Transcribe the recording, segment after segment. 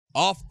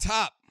Off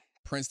top,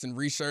 Princeton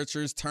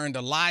researchers turned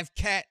a live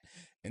cat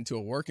into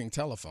a working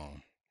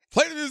telephone.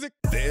 Play the music.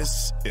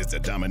 This is the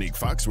Domonique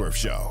Foxworth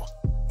Show.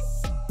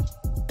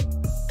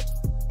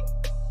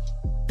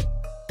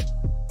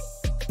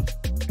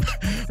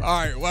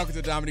 All right, welcome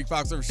to the Domonique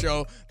Foxworth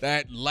Show.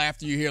 That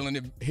laughter you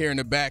hear in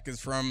the back is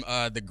from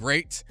the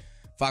great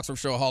Foxworth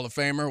Show Hall of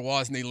Famer,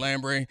 Wosny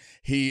Lambre.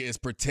 He is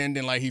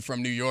pretending like he's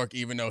from New York,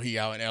 even though he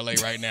out in L.A.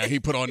 right now. He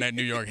put on that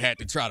New York hat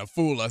to try to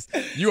fool us.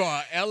 You are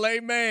an L.A.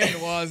 man,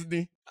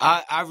 Wosny.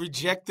 I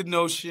reject the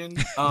notion.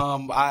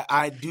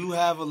 I do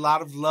have a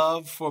lot of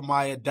love for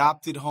my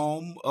adopted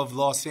home of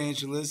Los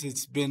Angeles.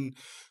 It's been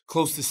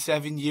close to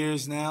 7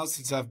 years now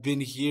since I've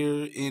been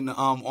here in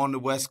on the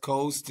West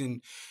Coast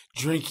and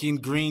drinking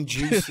green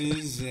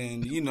juices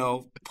and,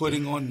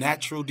 putting on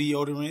natural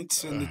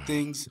deodorants and the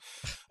things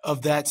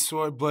of that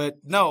sort. But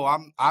no,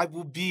 I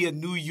will be a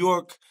New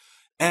York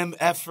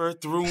MFer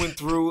through and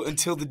through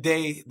until the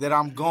day that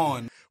I'm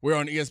gone. We're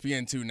on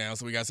ESPN 2 now,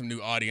 so we got some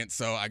new audience.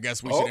 So I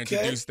guess we should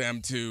introduce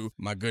them to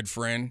my good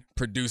friend,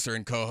 producer,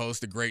 and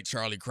co-host, the great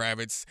Charlie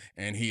Kravitz.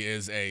 And he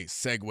is a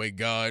segue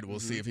god. We'll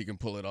see if he can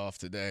pull it off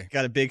today.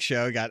 Got a big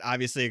show.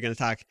 Obviously, you're going to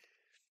talk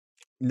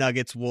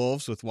Nuggets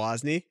Wolves with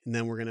Wosny, and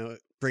then we're going to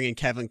bring in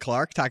Kevin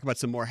Clark, talk about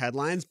some more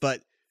headlines.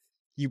 But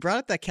you brought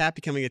up that cat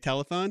becoming a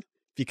telephone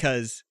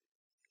because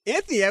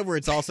Anthony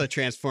Edwards also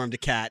transformed a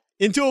cat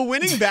into a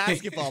winning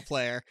basketball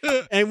player.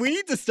 And we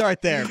need to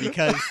start there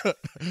because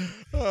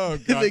oh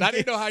God. I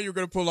didn't know how you were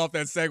going to pull off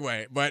that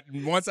segue, but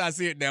once I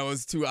see it now, it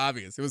was too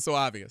obvious. It was so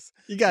obvious.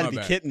 You got to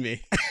be kidding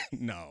me.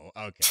 No,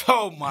 okay.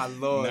 Oh my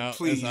Lord, no,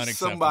 please,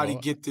 somebody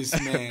get this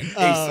man. It's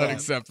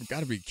unacceptable.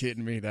 Got to be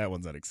kidding me. That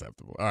one's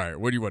unacceptable. All right,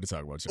 what do you want to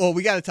talk about, Sean? Well,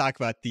 we got to talk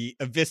about the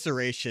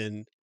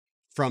evisceration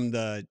from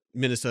the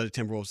Minnesota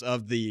Timberwolves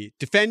of the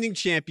defending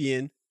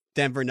champion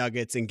Denver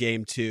Nuggets in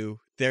Game 2.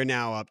 They're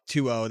now up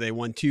 2-0. They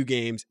won 2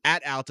 games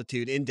at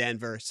altitude in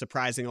Denver,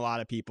 surprising a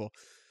lot of people.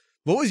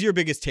 What was your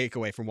biggest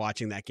takeaway from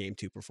watching that Game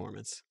 2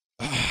 performance?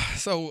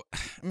 So,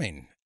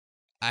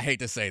 I hate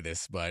to say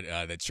this, but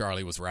that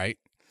Charlie was right.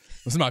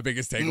 Was my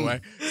biggest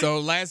takeaway. So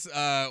last,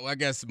 I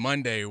guess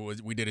Monday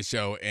we did a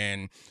show,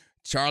 and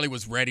Charlie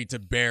was ready to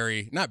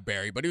not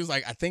bury, but he was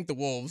like, I think the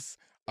Wolves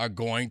are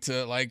going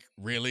to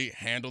really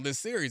handle this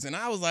series. And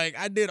I was like,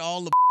 I did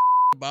all the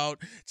about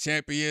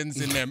champions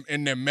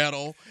in their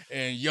medal,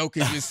 and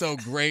Jokic is so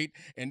great,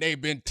 and they've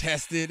been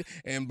tested,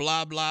 and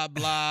blah, blah,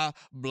 blah,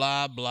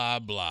 blah, blah,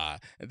 blah.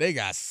 They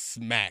got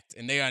smacked,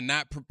 and they are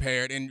not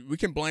prepared. And we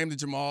can blame the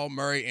Jamal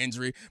Murray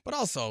injury, but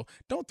also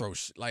don't throw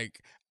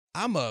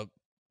I'm a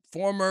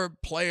former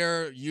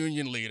player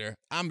union leader.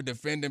 I'm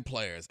defending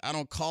players. I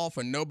don't call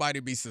for nobody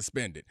to be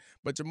suspended.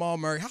 But Jamal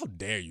Murray, how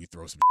dare you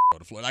throw some on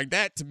the floor?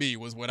 That to me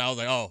was when I was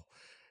like, oh,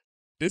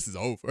 this is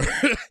over.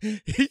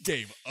 He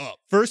gave up.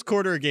 First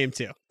quarter of Game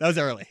 2. That was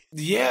early.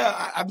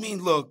 Yeah,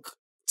 look,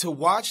 to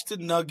watch the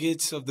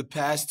Nuggets of the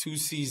past 2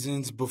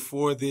 seasons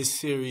before this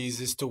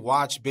series is to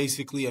watch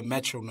basically a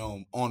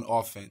metronome on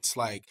offense.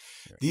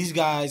 These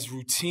guys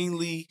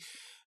routinely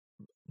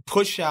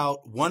push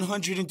out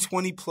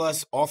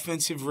 120-plus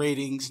offensive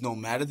ratings, no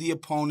matter the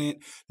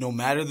opponent, no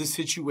matter the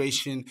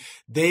situation.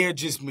 They are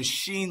just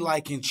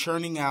machine-like in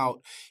churning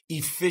out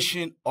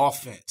efficient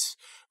offense,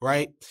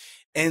 right?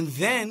 And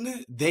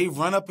then they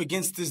run up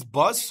against this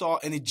buzzsaw,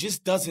 and it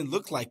just doesn't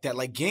look like that.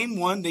 Game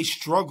 1, they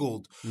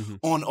struggled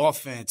on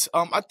offense.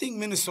 I think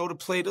Minnesota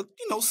played,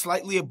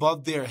 slightly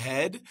above their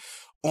head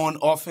on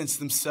offense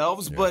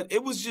themselves, but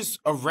it was just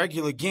a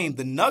regular game.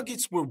 The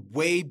Nuggets were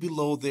way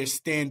below their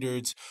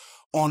standards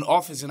on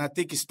offense, and I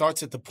think it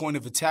starts at the point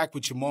of attack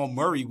with Jamal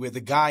Murray, where the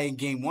guy in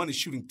Game 1 is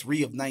shooting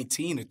 3 of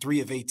 19 or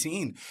 3 of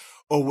 18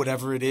 or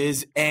whatever it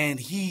is, and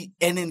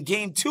in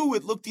Game 2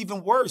 it looked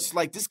even worse.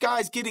 This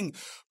guy's getting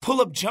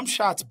pull-up jump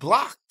shots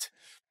blocked.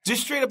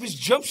 Just straight up his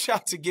jump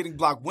shots are getting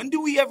blocked. When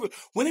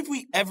have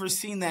we ever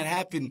seen that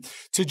happen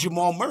to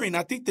Jamal Murray? And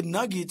I think the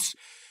Nuggets,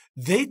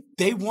 they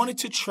wanted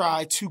to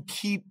try to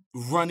keep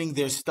running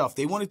their stuff.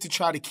 They wanted to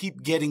try to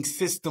keep getting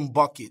system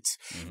buckets,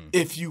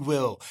 if you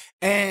will.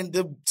 And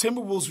the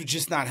Timberwolves were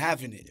just not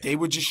having it. They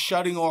were just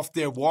shutting off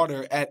their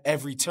water at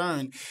every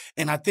turn.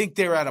 And I think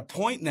they're at a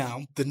point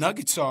now, the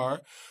Nuggets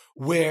are,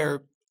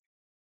 where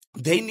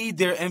they need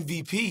their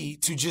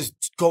MVP to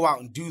just go out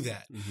and do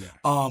that.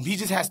 He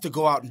just has to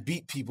go out and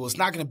beat people. It's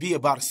not going to be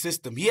about a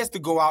system. He has to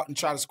go out and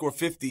try to score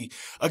 50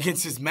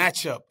 against his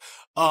matchup.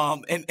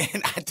 And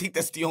I think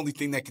that's the only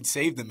thing that can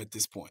save them at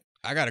this point.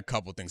 I got a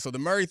couple things. So the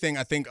Murray thing,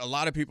 I think a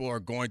lot of people are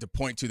going to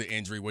point to the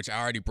injury, which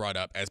I already brought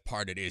up as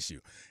part of the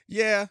issue.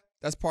 Yeah,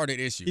 that's part of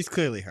the issue. He's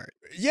clearly hurt.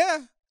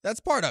 Yeah, that's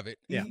part of it.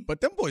 Yeah.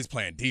 But them boys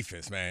playing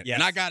defense, man. Yes.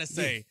 And I got to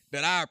say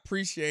that I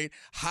appreciate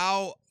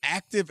how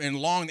active and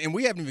long, and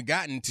we haven't even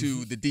gotten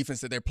to the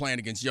defense that they're playing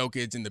against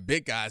Jokic and the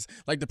big guys.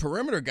 The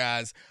perimeter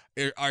guys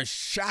are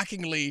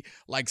shockingly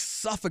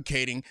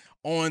suffocating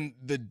on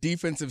the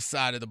defensive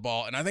side of the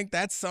ball. And I think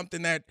that's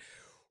something that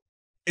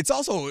it's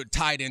also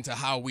tied into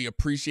how we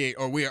appreciate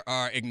or we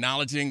are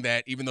acknowledging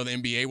that even though the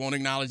NBA won't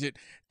acknowledge it,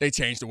 they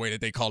changed the way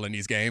that they call in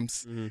these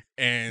games. Mm-hmm.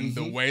 And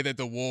the way that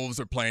the Wolves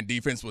are playing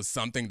defense was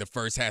something the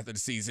first half of the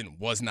season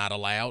was not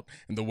allowed.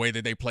 And the way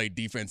that they played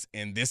defense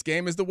in this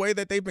game is the way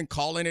that they've been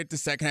calling it the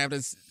second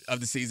half of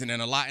the season and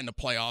a lot in the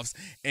playoffs.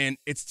 And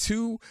it's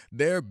to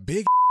their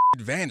big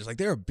advantage. Like,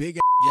 they're a big,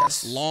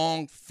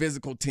 long,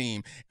 physical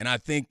team. And I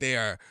think they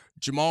are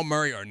Jamal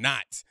Murray or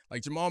not.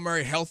 Like, Jamal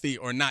Murray healthy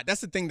or not.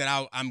 That's the thing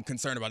that I'm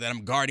concerned about, that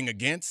I'm guarding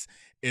against,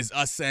 is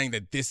us saying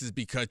that this is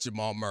because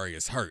Jamal Murray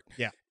is hurt.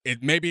 Yeah.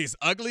 Maybe it's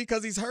ugly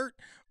because he's hurt,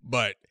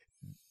 but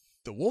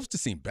the Wolves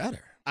just seem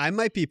better. I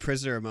might be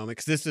prisoner a moment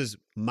because this is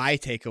my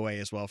takeaway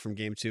as well from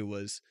game 2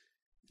 was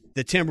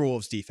the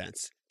Timberwolves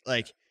defense.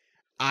 Like,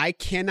 I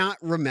cannot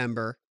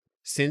remember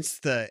since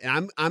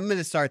I'm going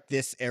to start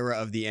this era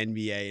of the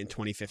NBA in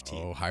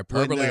 2015. Oh,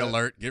 hyperbole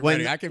alert. Get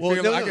ready. I can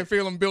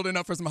feel them building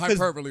up for some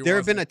hyperbole. There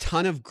have been a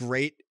ton of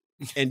great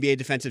NBA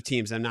defensive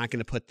teams. I'm not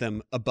going to put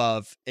them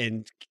above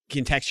and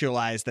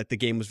contextualize that the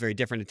game was very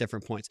different at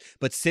different points.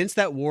 But since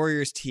that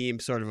Warriors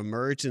team sort of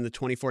emerged in the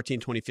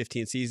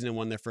 2014-2015 season and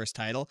won their first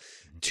title,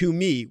 to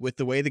me, with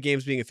the way the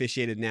game's being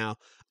officiated now,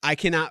 I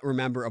cannot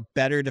remember a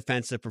better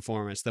defensive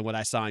performance than what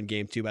I saw in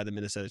game 2 by the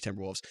Minnesota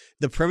Timberwolves.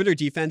 The perimeter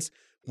defense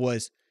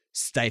was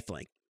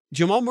stifling.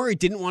 Jamal Murray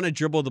didn't want to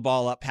dribble the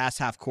ball up past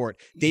half court.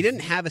 They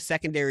didn't have a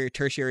secondary or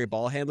tertiary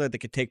ball handler that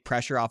could take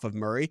pressure off of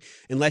Murray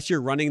unless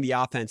you're running the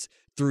offense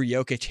through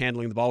Jokic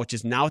handling the ball, which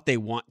is not what they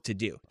want to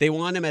do. They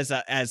want him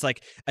as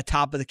like a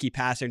top of the key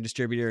passer and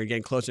distributor and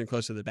getting closer and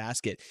closer to the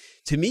basket.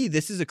 To me,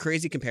 this is a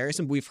crazy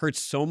comparison. We've heard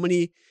so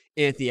many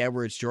Anthony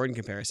Edwards, Jordan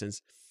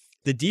comparisons.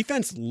 The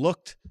defense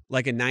looked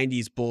like a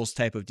 90s Bulls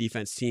type of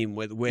defense team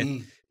with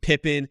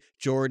Pippen,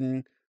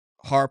 Jordan,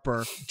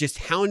 Harper, just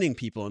hounding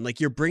people. And like,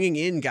 you're bringing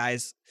in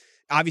guys,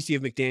 obviously you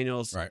have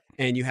McDaniels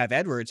and you have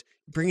Edwards,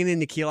 bringing in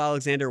Nickeil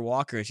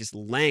Alexander-Walker. It's just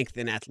length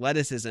and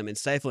athleticism and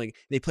stifling.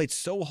 They played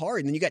so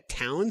hard. And then you got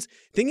Towns.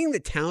 Thinking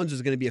that Towns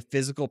was going to be a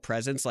physical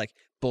presence, like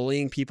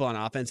bullying people on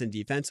offense and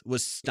defense,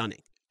 was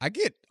stunning. I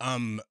get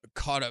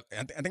caught up.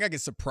 I think I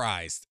get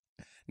surprised.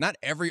 Not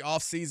every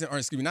offseason, or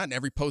excuse me, not in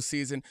every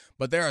postseason,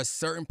 but there are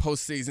certain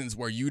postseasons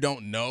where you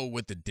don't know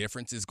what the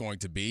difference is going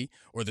to be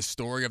or the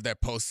story of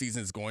that postseason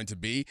is going to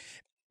be.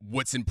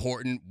 What's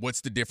important,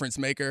 what's the difference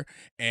maker.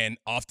 And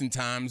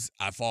oftentimes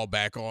I fall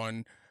back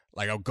on,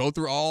 like, I'll go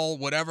through all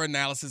whatever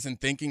analysis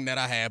and thinking that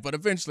I have, but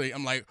eventually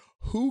I'm like,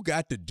 who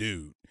got the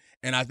dude?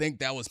 And I think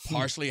that was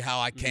partially how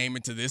I came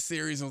into this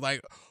series. I was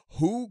like,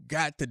 who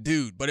got the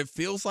dude? But it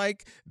feels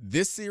like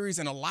this series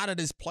and a lot of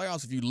this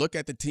playoffs, if you look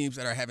at the teams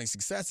that are having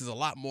success, is a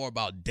lot more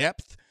about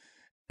depth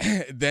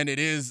than it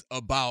is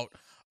about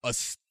a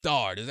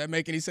star. Does that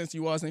make any sense to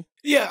you, Wozni?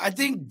 Yeah, I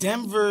think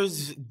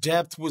Denver's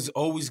depth was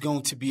always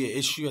going to be an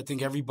issue. I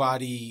think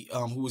everybody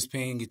who was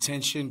paying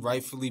attention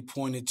rightfully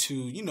pointed to,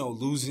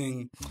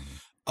 losing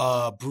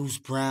Bruce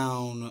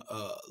Brown,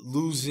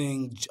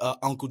 losing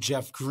Uncle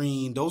Jeff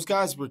Green. Those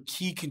guys were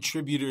key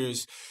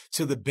contributors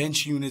to the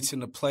bench units in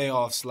the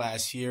playoffs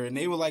last year. And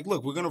they were like,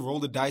 look, we're going to roll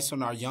the dice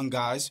on our young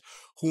guys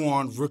who are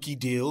on rookie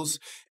deals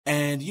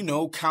and,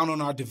 count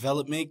on our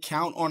development,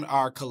 count on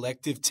our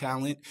collective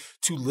talent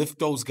to lift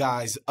those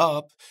guys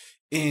up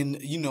in,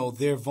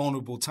 their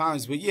vulnerable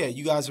times. But yeah,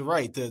 you guys are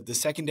right. The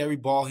secondary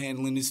ball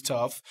handling is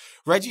tough.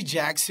 Reggie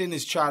Jackson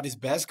has tried his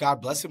best.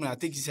 God bless him. And I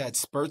think he's had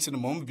spurts in a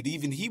moment, but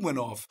even he went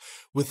off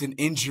with an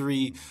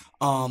injury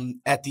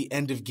at the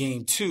end of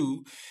game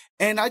 2.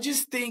 And I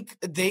just think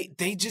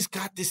they just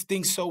got this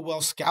thing so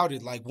well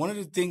scouted. Like, one of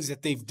the things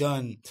that they've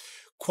done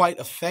quite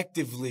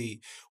effectively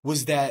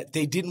was that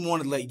they didn't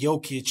want to let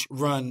Jokic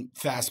run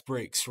fast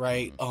breaks,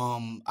 right?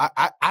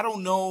 I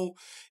don't know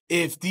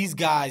if these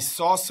guys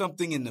saw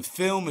something in the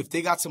film, if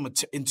they got some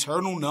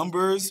internal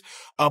numbers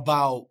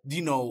about,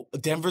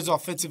 Denver's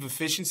offensive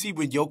efficiency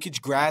when Jokic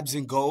grabs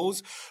and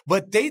goes,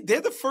 but they're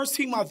the first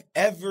team I've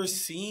ever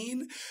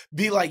seen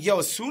be like, yo,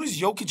 as soon as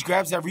Jokic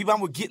grabs that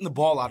rebound, we're getting the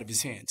ball out of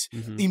his hands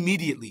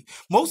immediately.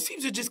 Most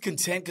teams are just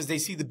content because they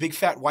see the big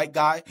fat white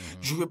guy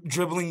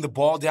dribbling the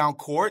ball down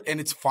court, and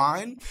it's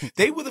fine.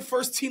 They were the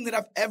first team that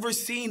I've ever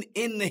seen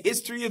in the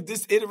history of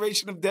this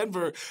iteration of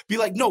Denver be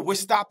like, no, we're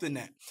stopping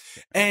that.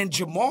 And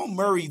Jamal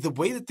Murray, the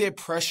way that they're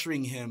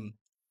pressuring him,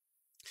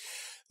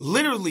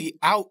 literally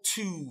out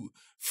to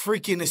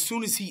freaking as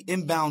soon as he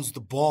inbounds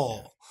the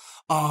ball.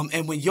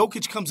 And when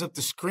Jokic comes up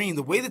the screen,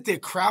 the way that they're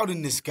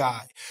crowding this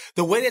guy,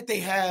 the way that they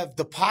have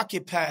the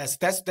pocket pass,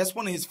 that's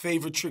one of his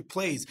favorite trick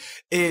plays,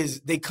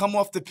 is they come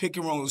off the pick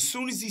and roll. As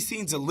soon as he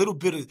sees a little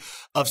bit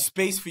of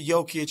space for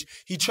Jokic,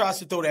 he tries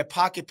to throw that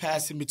pocket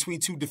pass in between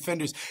two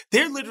defenders.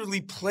 They're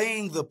literally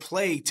playing the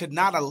play to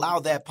not allow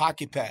that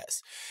pocket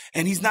pass.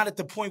 And he's not at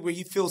the point where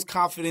he feels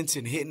confidence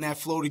in hitting that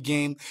floater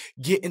game,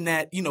 getting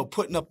that,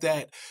 putting up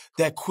that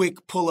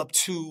quick pull-up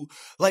two.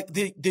 Like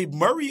the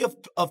Murray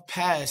of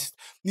past,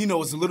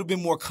 is a little bit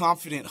more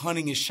confident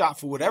hunting his shot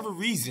for whatever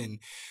reason.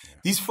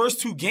 These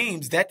first 2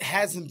 games, that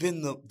hasn't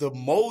been the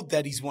mode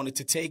that he's wanted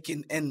to take.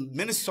 And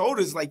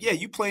Minnesota's like, yeah,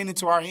 you playing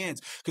into our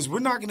hands because we're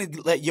not going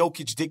to let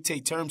Jokic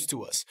dictate terms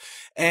to us.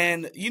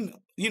 And, you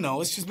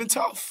know, it's just been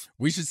tough.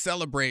 We should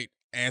celebrate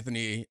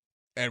Anthony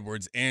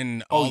Edwards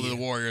and all of the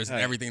Warriors and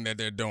everything that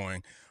they're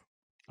doing.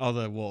 All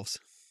the Wolves.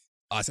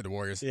 Oh, I said the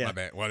Warriors. Yeah. My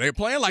bad. Well, they're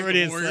playing like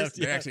the Warriors. Left,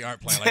 yeah. They actually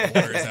aren't playing like the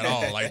Warriors at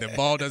all. Like, the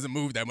ball doesn't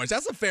move that much.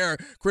 That's a fair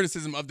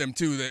criticism of them,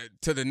 too,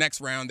 to the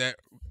next round that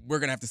we're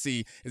going to have to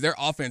see. Is their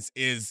offense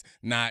is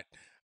not,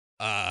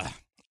 I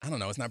don't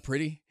know, it's not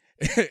pretty.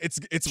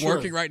 It's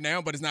working right now,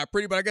 but it's not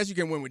pretty. But I guess you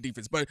can win with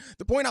defense. But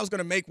the point I was going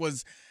to make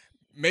was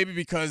maybe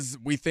because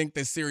we think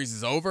this series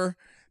is over,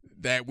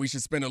 that we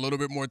should spend a little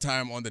bit more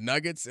time on the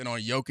Nuggets and on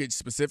Jokic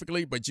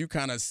specifically. But you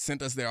kind of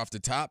sent us there off the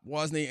top,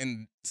 Wozni,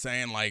 and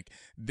saying, like,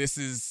 this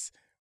is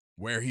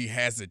where he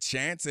has a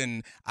chance.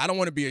 And I don't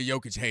want to be a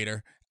Jokic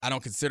hater. I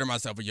don't consider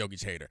myself a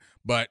Jokic hater.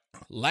 But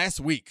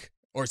last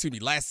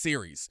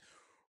series,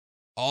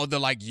 all the,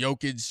 like,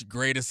 Jokic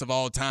greatest of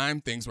all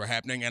time things were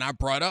happening. And I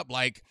brought up,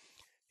 like,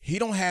 he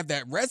don't have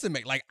that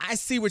resume. Like, I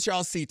see what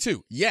y'all see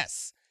too.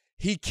 Yes,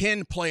 he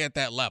can play at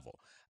that level.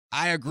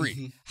 I agree.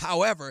 Mm-hmm.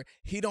 However,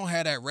 he don't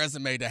have that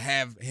resume to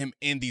have him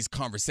in these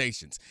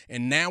conversations.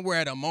 And now we're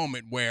at a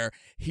moment where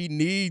he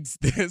needs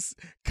this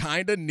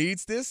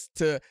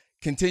to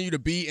continue to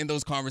be in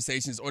those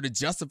conversations or to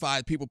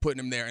justify people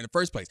putting him there in the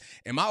first place.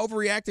 Am I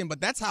overreacting?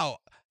 But that's how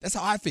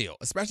I feel,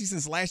 especially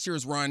since last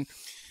year's run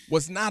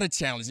was not a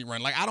challenging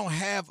run. Like, I don't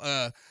have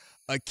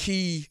a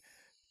key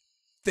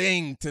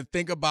thing to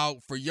think about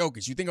for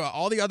Jokic. You think about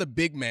all the other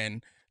big men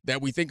that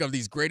we think of,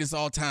 these greatest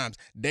all times,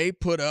 they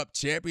put up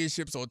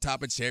championships on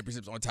top of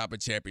championships on top of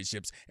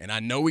championships. And I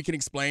know we can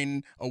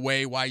explain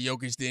away why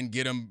Jokic didn't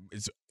get him.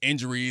 It's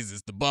injuries,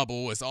 it's the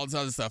bubble, it's all this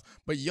other stuff.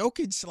 But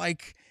Jokic,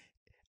 like,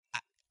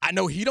 I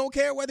know he don't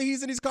care whether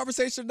he's in these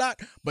conversations or not,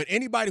 but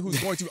anybody who's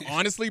going to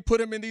honestly put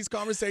him in these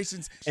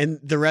conversations. And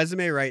the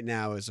resume right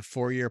now is a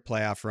 4-year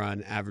playoff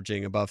run,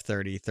 averaging above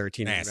 30,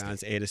 13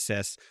 rebounds, 8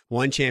 assists,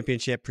 1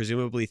 championship,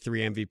 presumably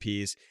 3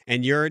 MVPs.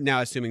 And you're now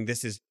assuming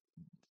this is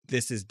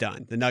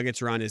done. The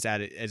Nuggets run is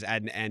at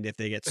an end if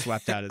they get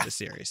swept out of the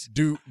series.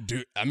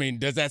 I mean,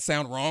 does that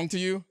sound wrong to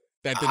you?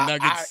 That the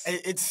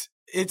Nuggets...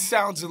 It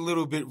sounds a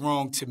little bit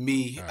wrong to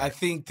me. Right. I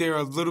think they're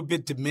a little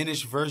bit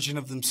diminished version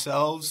of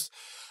themselves.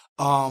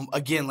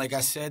 Again, like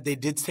I said, they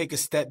did take a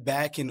step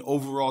back in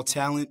overall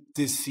talent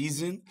this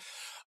season.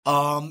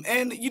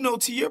 And, you know,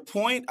 to your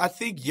point, I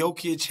think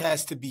Jokic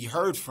has to be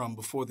heard from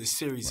before the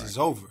series is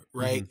over,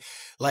 right?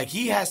 Mm-hmm. Like,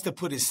 he has to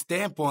put his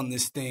stamp on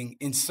this thing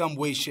in some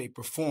way, shape,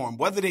 or form,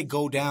 whether they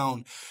go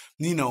down,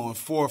 you know, in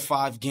 4 or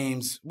 5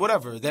 games,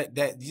 whatever,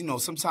 that you know,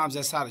 sometimes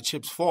that's how the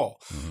chips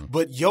fall. Mm-hmm.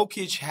 But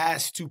Jokic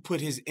has to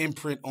put his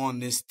imprint on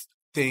this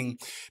thing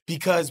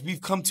because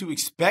we've come to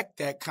expect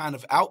that kind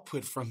of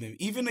output from him.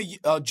 Even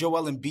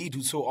Joel Embiid,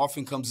 who so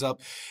often comes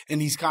up in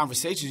these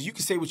conversations, you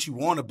can say what you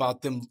want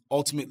about them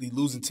ultimately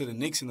losing to the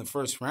Knicks in the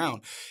first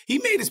round. He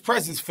made his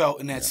presence felt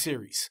in that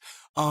series.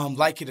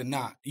 Like it or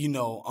not, you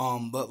know,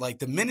 but like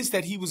the minutes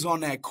that he was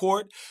on that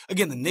court,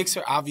 again, the Knicks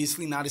are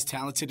obviously not as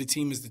talented a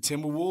team as the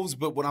Timberwolves,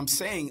 but what I'm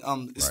saying,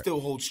 still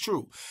holds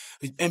true.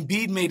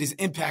 Embiid made his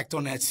impact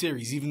on that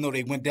series, even though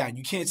they went down.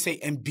 You can't say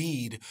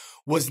Embiid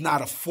was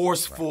not a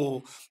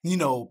forceful, you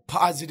know,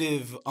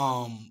 positive,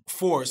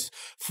 force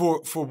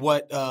for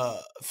what,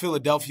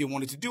 Philadelphia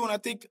wanted to do. And I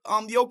think,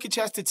 Jokic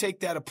has to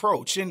take that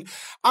approach. And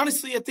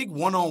honestly, I think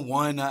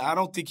one-on-one, I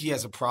don't think he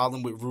has a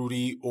problem with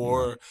Rudy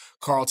or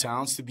Karl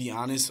Towns, to be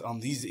honest.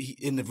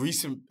 In the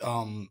recent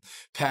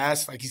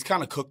past, like, he's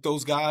kind of cooked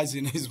those guys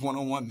in his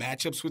one-on-one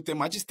matchups with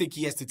them. I just think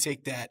he has to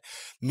take that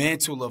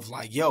mantle of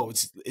like, yo,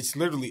 it's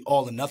literally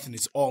all or nothing.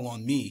 It's all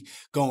on me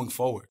going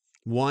forward.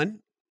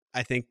 One,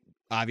 I think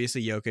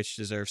obviously Jokic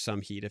deserves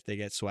some heat if they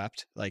get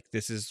swept. Like,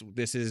 this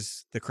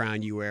is the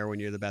crown you wear when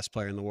you're the best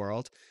player in the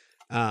world.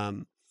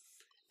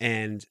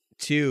 And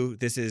 2,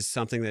 this is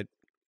something that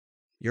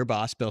your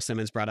boss, Bill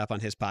Simmons, brought up on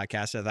his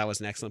podcast. So that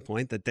was an excellent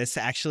point, that this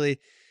actually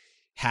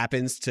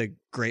happens to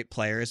great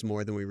players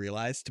more than we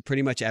realize. To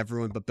pretty much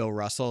everyone but Bill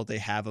Russell, they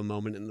have a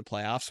moment in the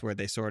playoffs where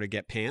they sort of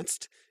get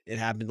pantsed. It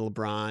happened to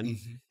LeBron.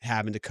 Mm-hmm. It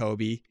happened to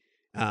Kobe.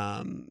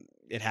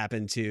 It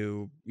happened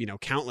to, you know,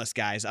 countless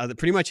guys.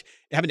 Pretty much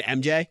it happened to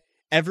MJ.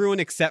 Everyone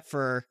except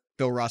for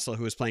Bill Russell,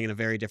 who was playing in a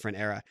very different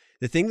era.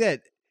 The thing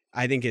that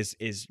I think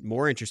is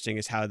more interesting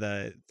is how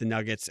the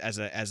Nuggets as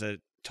a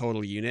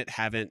total unit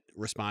haven't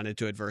responded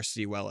to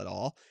adversity well at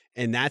all.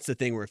 And that's the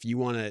thing where if you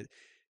want to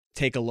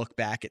take a look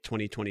back at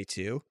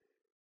 2022,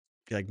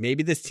 like,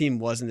 maybe this team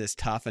wasn't as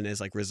tough and as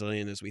like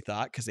resilient as we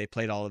thought because they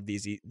played all of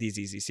these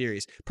easy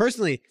series.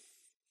 Personally,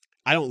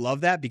 I don't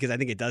love that because I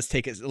think it does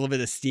take a little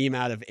bit of steam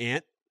out of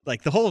Ant.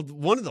 Like,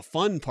 one of the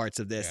fun parts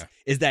of this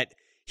is that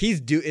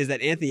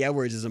Anthony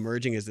Edwards is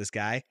emerging as this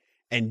guy,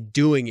 and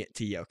doing it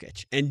to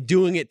Jokic and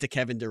doing it to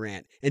Kevin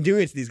Durant and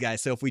doing it to these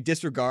guys. So if we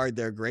disregard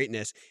their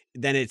greatness,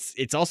 then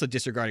it's also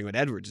disregarding what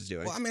Edwards is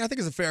doing. Well, I mean, I think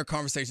it's a fair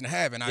conversation to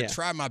have, and I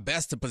try my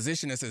best to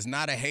position this as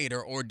not a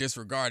hater or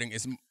disregarding.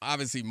 It's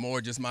obviously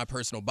more just my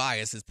personal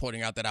bias is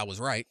pointing out that I was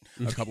right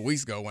a couple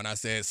weeks ago when I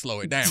said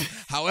slow it down.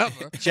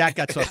 However, Shaq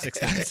got swept 6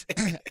 times.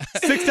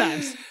 6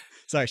 times.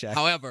 Sorry, Shaq.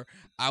 However,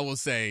 I will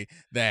say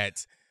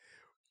that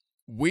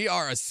we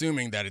are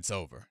assuming that it's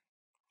over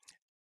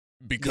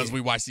because we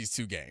watched these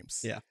 2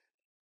 games. Yeah.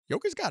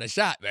 Jokic got a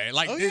shot, man.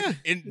 Like,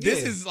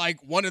 this is like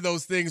one of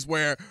those things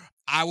where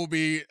I will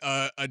be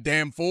a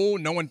damn fool.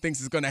 No one thinks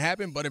it's going to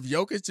happen. But if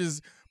Jokic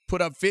just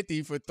put up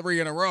 50 for 3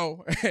 in a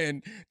row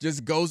and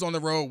just goes on the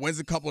road, wins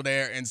a couple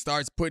there, and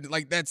starts putting,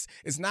 like,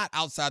 it's not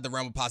outside the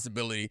realm of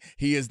possibility.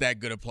 He is that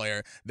good a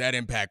player, that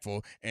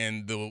impactful,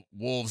 and the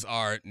Wolves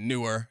are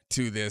newer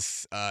to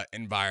this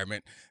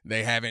environment.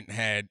 They haven't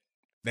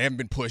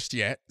been pushed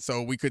yet.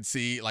 So we could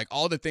see, like,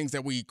 all the things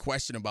that we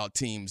question about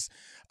teams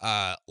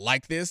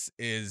like this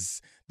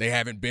is they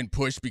haven't been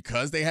pushed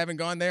because they haven't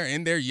gone there,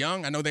 and they're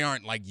young. I know they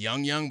aren't, like,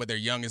 young, but they're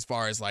young as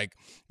far as, like,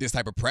 this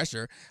type of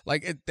pressure.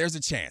 Like, there's a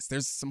chance.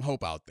 There's some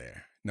hope out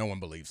there. No one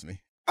believes me.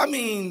 I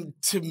mean,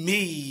 to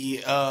me,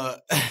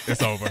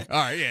 it's over. All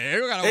right, you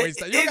don't gotta waste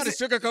time. You don't gotta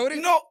sugarcoat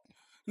it. No.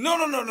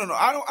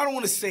 I don't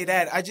want to say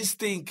that. I just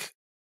think,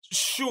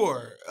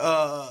 sure,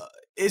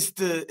 it's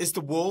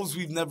the Wolves.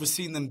 We've never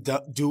seen them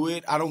do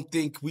it. I don't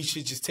think we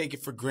should just take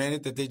it for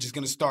granted that they're just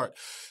going to start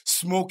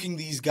smoking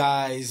these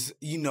guys,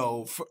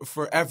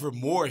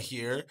 forevermore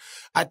here.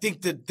 I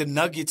think that the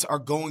Nuggets are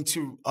going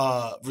to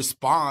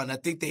respond. I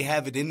think they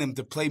have it in them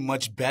to play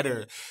much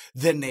better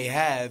than they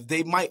have.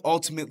 They might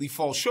ultimately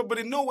fall short, but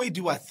in no way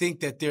do I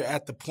think that they're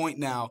at the point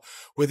now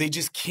where they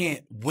just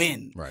can't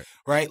win.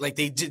 Right? Like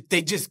they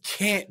just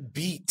can't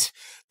beat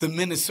the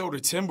Minnesota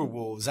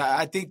Timberwolves.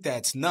 I think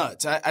that's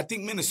nuts. I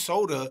think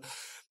Minnesota,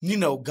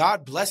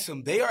 God bless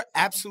them, they are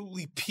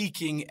absolutely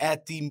peaking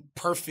at the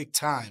perfect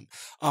time.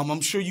 I'm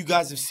sure you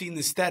guys have seen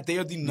this stat. They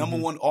are the number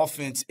one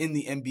offense in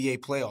the NBA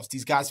playoffs.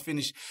 These guys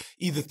finish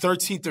either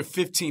 13th or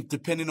 15th,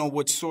 depending on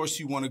what source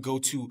you want to go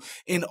to,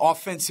 in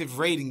offensive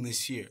rating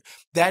this year.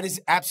 That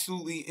is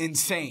absolutely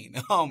insane.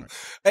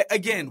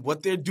 Again,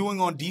 what they're doing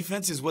on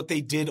defense is what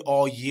they did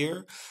all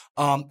year.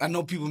 I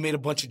know people made a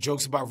bunch of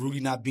jokes about Rudy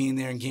not being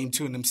there in game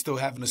 2 and them still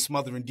having a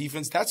smothering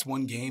defense. That's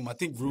one game. I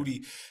think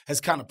Rudy has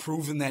kind of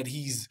proven that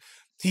he's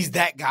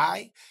that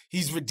guy.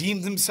 He's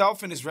redeemed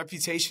himself and his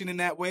reputation in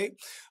that way.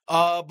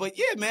 But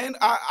yeah, man,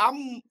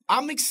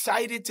 I'm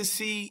excited to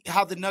see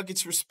how the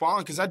Nuggets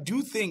respond, because I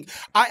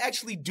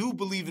actually do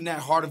believe in that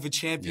heart of a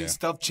champion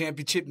stuff,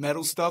 championship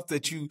medal stuff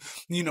that you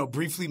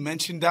briefly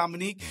mentioned,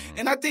 Domonique.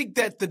 And I think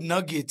that the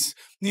Nuggets,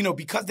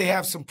 because they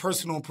have some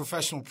personal and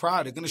professional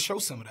pride, are going to show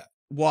some of that.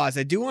 Waz,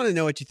 I do want to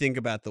know what you think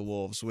about the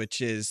Wolves,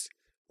 which is,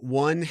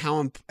 one,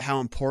 how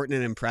important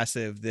and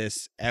impressive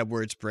this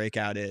Edwards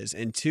breakout is,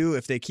 and 2,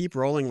 if they keep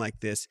rolling like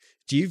this,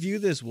 do you view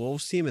this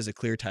Wolves team as a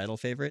clear title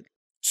favorite?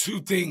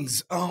 2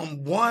 things.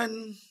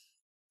 One,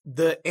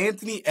 the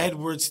Anthony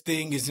Edwards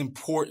thing is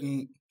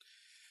important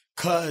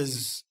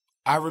because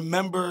I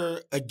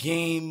remember a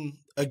game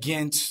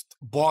against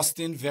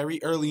Boston very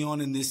early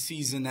on in this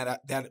season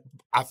that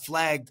I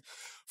flagged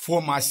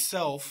for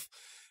myself,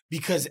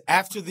 because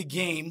after the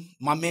game,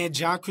 my man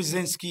John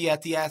Krasinski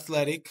at The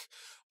Athletic,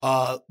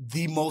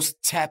 the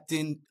most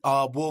tapped-in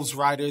Wolves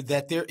writer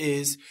that there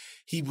is,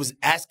 he was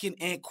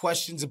asking Ant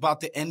questions about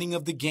the ending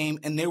of the game,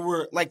 and there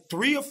were like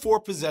 3 or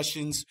 4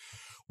 possessions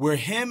where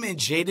him and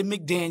Jaden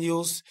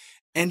McDaniels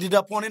ended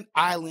up on an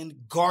island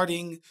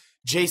guarding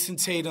Jason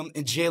Tatum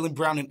and Jaylen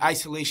Brown in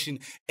isolation,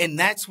 and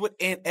that's what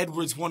Ant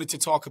Edwards wanted to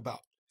talk about.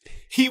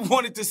 He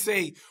wanted to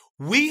say,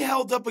 we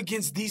held up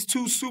against these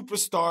 2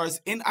 superstars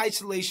in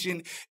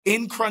isolation,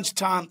 in crunch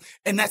time,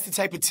 and that's the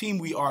type of team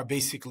we are,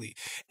 basically.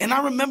 And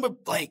I remember,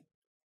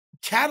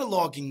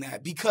 cataloging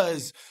that,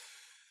 because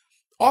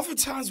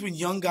oftentimes when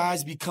young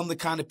guys become the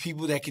kind of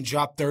people that can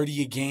drop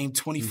 30 a game,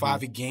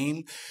 25 a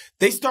game,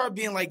 they start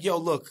being like, yo,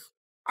 look,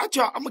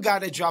 I'm a guy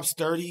that drops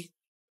 30.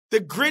 The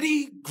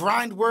gritty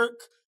grind work,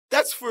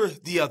 that's for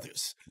the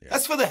others. Yeah.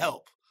 That's for the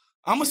help.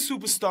 I'm a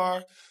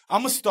superstar.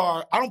 I'm a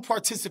star. I don't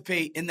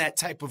participate in that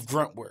type of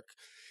grunt work.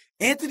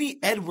 Anthony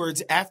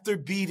Edwards, after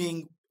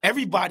beating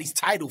everybody's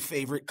title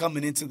favorite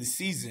coming into the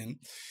season,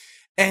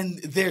 and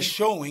they're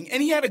showing,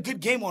 and he had a good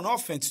game on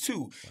offense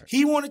too. Right.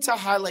 He wanted to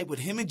highlight what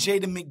him and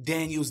Jaden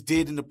McDaniels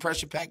did in the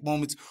pressure-packed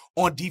moments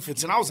on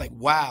defense. And I was like,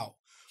 wow,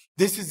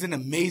 this is an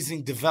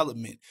amazing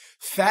development.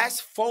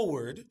 Fast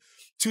forward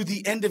to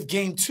the end of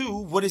game 2,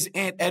 what is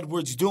Ant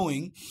Edwards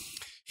doing?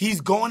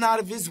 He's going out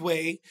of his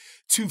way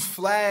to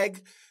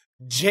flag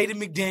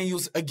Jaden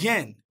McDaniels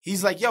again.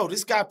 He's like, yo,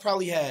 this guy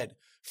probably had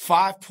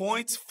 5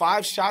 points,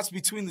 5 shots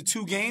between the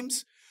 2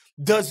 games,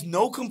 does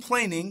no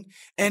complaining,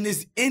 and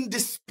is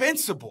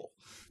indispensable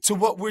to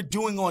what we're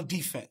doing on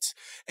defense.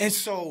 And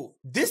so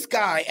this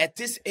guy at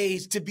this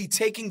age to be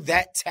taking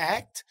that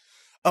tact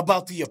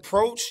about the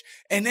approach,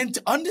 and then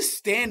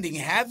understanding,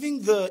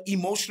 having the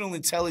emotional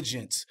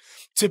intelligence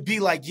to be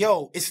like,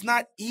 yo, it's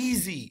not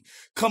easy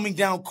coming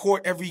down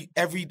court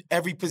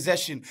every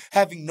possession,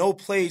 having no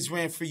plays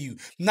ran for you,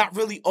 not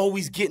really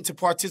always getting to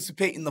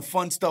participate in the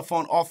fun stuff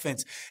on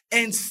offense,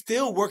 and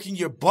still working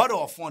your butt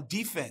off on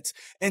defense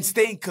and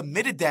staying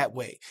committed that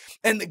way.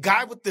 And the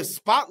guy with the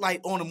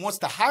spotlight on him wants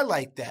to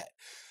highlight that.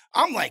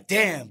 I'm like,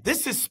 damn,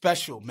 this is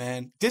special,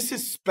 man. This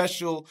is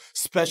special,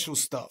 special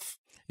stuff.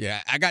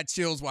 Yeah, I got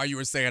chills while you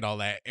were saying all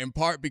that, in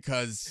part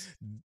because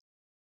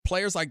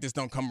players like this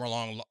don't come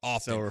along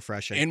often. So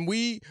refreshing. And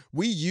we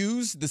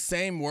use the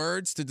same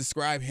words to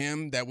describe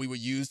him that we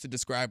would use to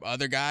describe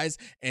other guys,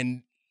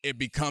 and it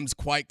becomes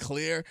quite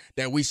clear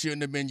that we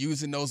shouldn't have been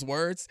using those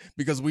words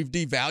because we've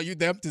devalued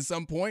them to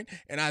some point.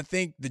 And I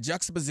think the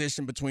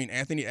juxtaposition between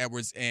Anthony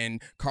Edwards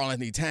and Karl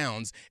Anthony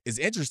Towns is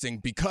interesting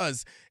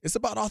because it's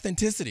about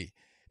authenticity.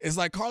 It's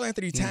like Karl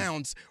Anthony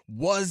Towns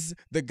was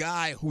the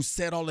guy who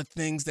said all the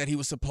things that he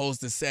was supposed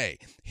to say.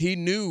 He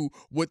knew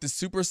what the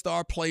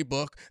superstar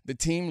playbook, the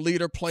team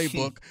leader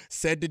playbook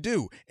said to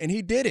do, and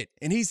he did it,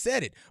 and he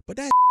said it. But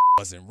that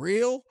wasn't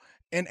real.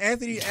 And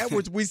Anthony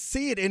Edwards, we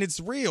see it, and it's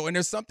real. And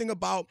there's something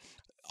about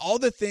all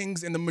the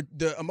things and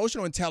the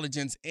emotional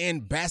intelligence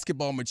and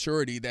basketball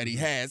maturity that he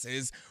has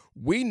is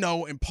we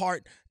know in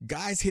part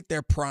guys hit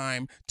their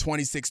prime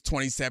 26,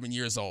 27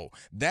 years old.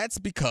 That's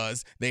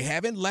because they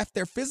haven't left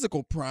their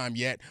physical prime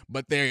yet,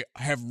 but they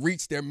have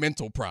reached their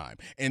mental prime.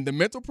 And the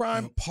mental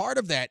prime, part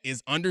of that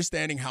is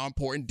understanding how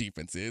important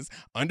defense is,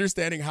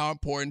 understanding how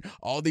important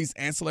all these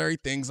ancillary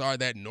things are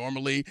that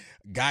normally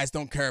guys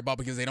don't care about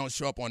because they don't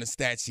show up on a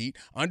stat sheet,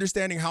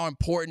 understanding how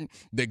important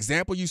the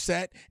example you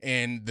set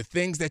and the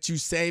things that you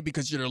say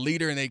because you're the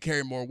leader and they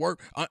carry more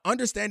work,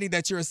 understanding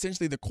that you're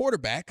essentially the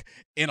quarterback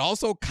and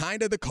also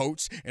kind of the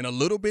coach and a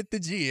little bit the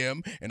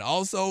GM, and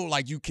also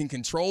like you can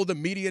control the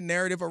media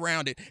narrative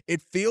around it.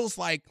 It feels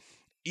like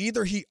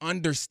either he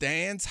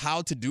understands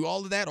how to do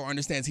all of that or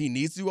understands he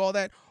needs to do all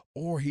that,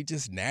 or he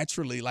just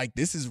naturally like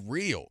this is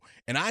real.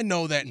 And I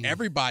know that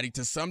everybody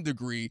to some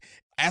degree,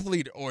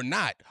 athlete or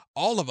not,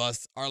 all of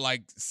us are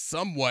like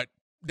somewhat,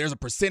 there's a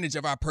percentage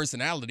of our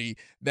personality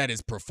that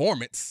is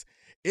performance.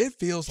 It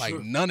feels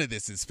like none of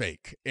this is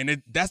fake.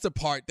 And that's the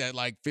part that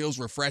like feels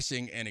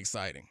refreshing and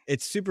exciting.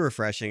 It's super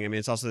refreshing. I mean,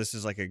 it's also, this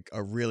is like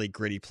a really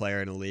gritty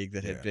player in a league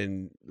that had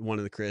been one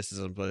of the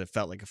criticisms, but it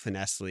felt like a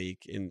finesse league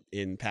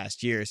in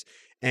past years.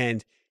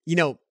 And, you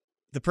know,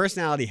 the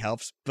personality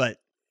helps, but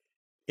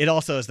it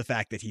also is the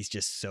fact that he's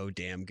just so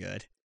damn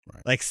good.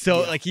 Right.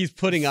 Like he's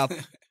putting up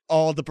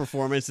all the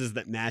performances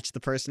that match the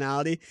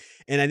personality.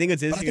 And I think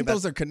it's interesting. I think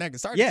those are connected.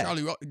 Sorry,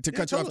 Charlie, to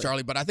cut you off,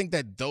 Charlie, but I think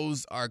that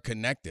those are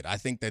connected. I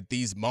think that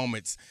these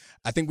moments,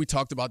 I think we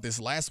talked about this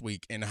last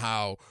week and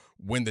how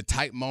when the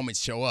tight moments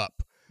show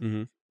up,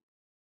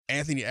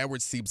 Anthony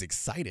Edwards seems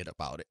excited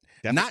about it.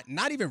 Definitely.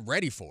 Not even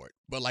ready for it,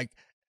 but like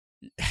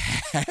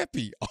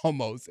happy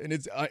almost. And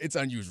it's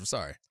unusual.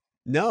 Sorry.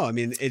 No, I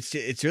mean,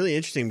 it's really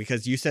interesting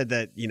because you said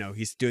that, you know,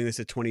 he's doing this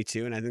at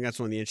 22. And I think that's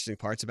one of the interesting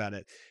parts about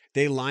it.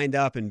 They lined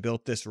up and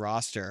built this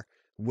roster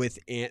with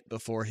Ant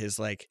before his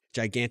like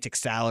gigantic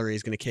salary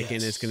is going to kick in.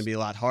 And it's going to be a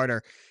lot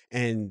harder.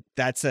 And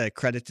that's a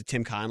credit to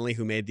Tim Connolly,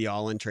 who made the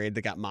all-in trade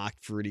that got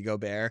mocked for Rudy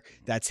Gobert.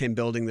 That's him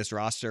building this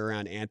roster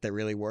around Ant that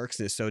really works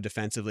and is so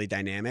defensively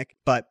dynamic.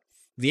 But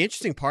the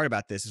interesting part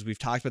about this is we've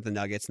talked about the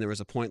Nuggets, and there was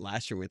a point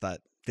last year where we thought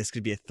this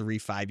could be a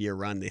 3-5 year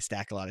run. They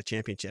stack a lot of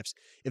championships.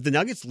 If the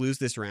Nuggets lose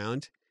this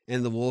round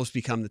and the Wolves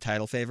become the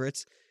title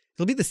favorites,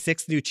 it'll be the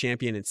 6th new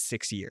champion in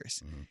 6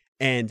 years.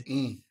 And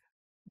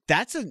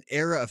that's an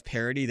era of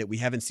parity that we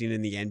haven't seen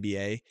in the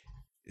NBA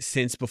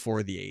since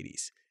before the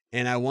 80s.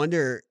 And I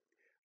wonder,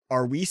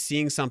 are we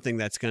seeing something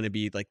that's going to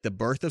be like the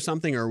birth of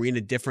something, or are we in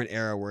a different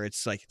era where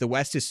it's like the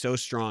West is so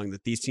strong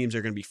that these teams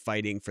are going to be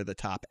fighting for the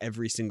top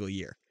every single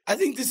year? I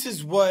think this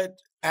is what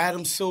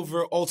Adam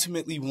Silver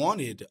ultimately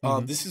wanted.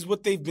 This is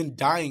what they've been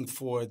dying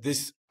for.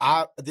 This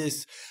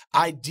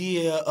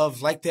idea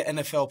of like the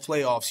NFL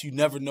playoffs, you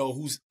never know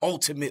who's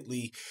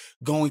ultimately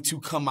going to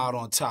come out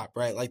on top,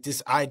 right? Like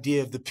this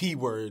idea of the P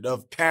word,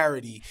 of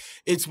parity.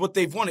 It's what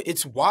they've wanted.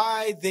 It's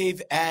why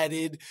they've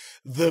added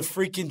the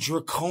freaking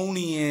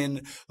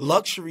draconian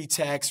luxury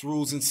tax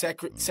rules and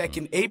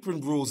second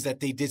apron rules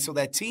that they did so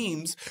that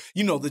teams,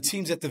 you know, the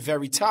teams at the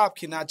very top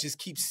cannot just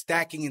keep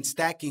stacking and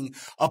stacking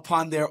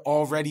upon their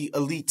already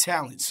elite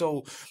talent.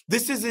 So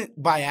this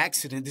isn't by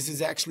accident. This is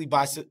actually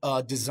by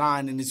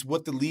design, and it's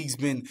what the league's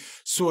been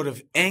sort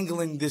of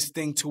angling this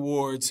thing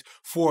towards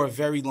for a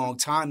very long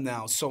time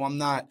now. So I'm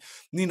not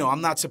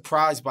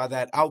surprised by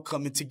that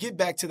outcome. And to get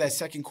back to that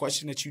second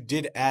question that you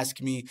did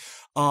ask me,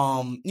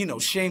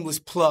 shameless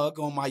plug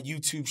on my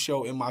YouTube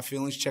show, In My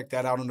Feelings. Check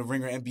that out on the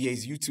Ringer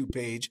NBA's YouTube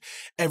page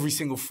every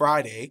single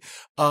Friday.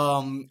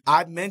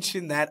 I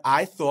mentioned that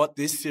I thought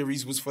this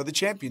series was for the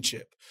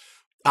championship.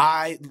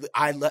 I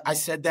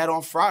said that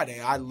on Friday.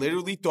 I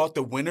literally thought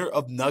the winner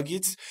of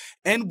Nuggets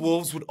and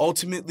Wolves would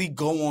ultimately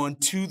go on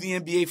to the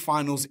NBA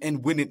Finals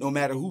and win it no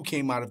matter who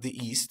came out of the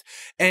East.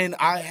 And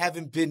I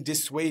haven't been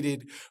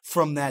dissuaded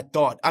from that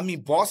thought. I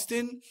mean,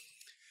 Boston,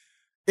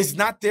 it's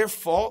not their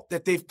fault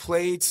that they've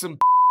played some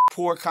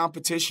poor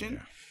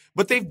competition,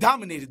 but they've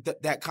dominated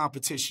that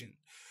competition.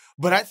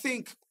 But I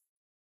think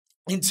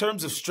in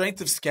terms of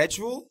strength of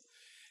schedule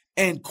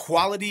and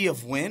quality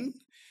of win,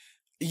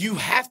 you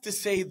have to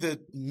say the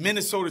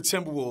Minnesota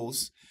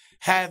Timberwolves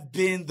have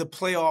been the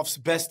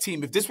playoffs' best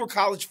team. If this were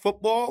college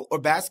football or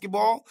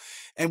basketball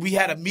and we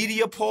had a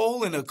media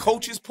poll and a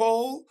coaches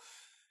poll,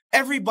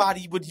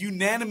 everybody would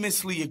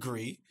unanimously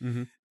agree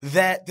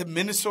that the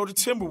Minnesota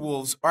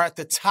Timberwolves are at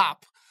the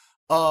top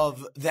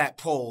of that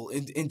poll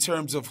in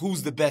terms of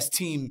who's the best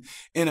team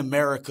in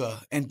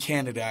America and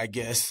Canada, I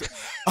guess.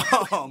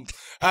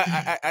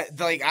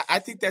 I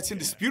think that's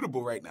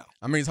indisputable right now.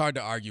 I mean, it's hard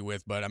to argue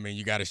with, but I mean,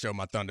 you got to show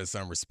my Thunder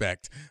some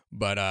respect.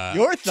 But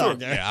your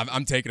Thunder, yeah,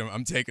 I'm taking them.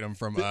 I'm taking them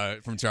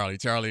from Charlie.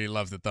 Charlie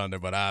loves the Thunder,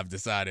 but I've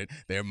decided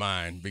they're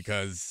mine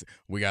because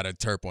we got a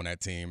Terp on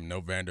that team.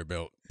 No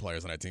Vanderbilt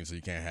players on that team, so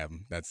you can't have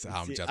them. That's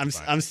how I'm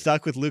justifying. I'm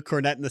stuck with Luke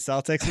Cornett and the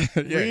Celtics.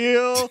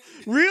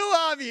 Real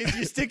obvious.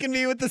 You're sticking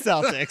me with the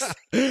Celtics.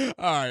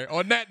 All right.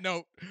 On that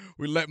note,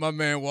 we let my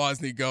man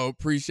Wozni go.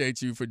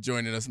 Appreciate you for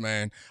joining us,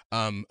 man.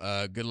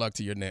 Good luck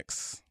to your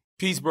Knicks.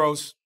 Peace,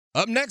 bros.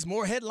 Up next,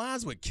 more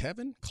headlines with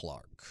Kevin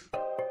Clark.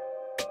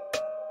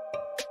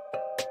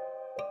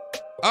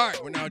 All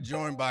right, we're now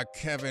joined by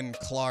Kevin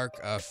Clark,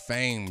 a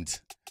famed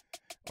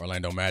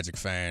Orlando Magic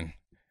fan,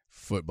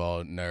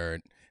 football nerd,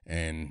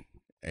 and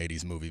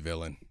 80s movie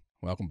villain.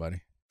 Welcome,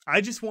 buddy.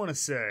 I just want to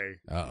say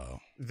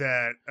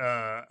that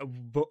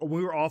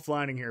we were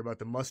offlining here about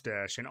the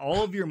mustache, and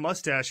all of your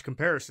mustache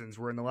comparisons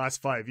were in the last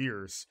 5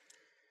 years.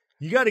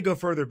 You got to go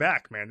further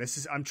back, man.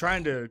 I'm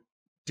trying to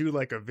do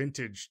like a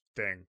vintage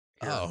thing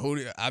here. Oh,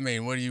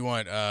 what do you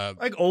want?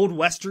 Like old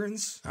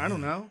Westerns? I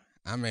don't know.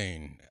 I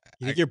mean,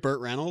 you think you're Burt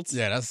Reynolds?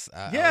 Yeah,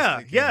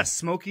 that's.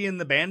 Smokey and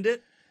the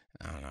Bandit.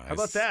 I don't know. How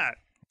about that?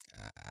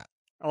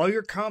 All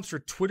your comps are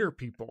Twitter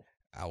people.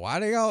 Why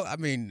do y'all? I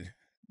mean,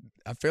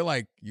 I feel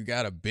like you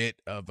got a bit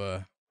of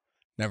a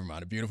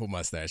beautiful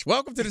mustache.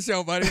 Welcome to the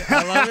show, buddy.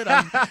 I love it.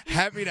 I'm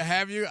happy to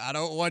have you. I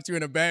don't want you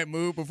in a bad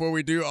mood before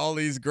we do all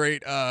these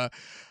great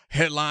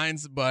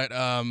headlines, but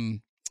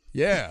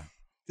yeah,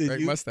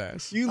 great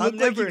mustache. You look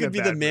like you could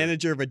be the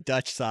manager of a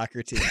Dutch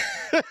soccer team.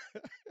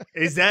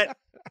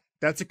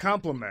 That's a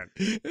compliment.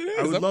 It is,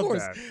 I would of love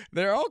course. that.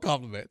 They're all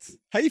compliments.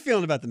 How you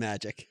feeling about the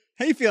Magic?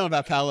 How you feeling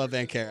about Paolo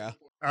Banchero?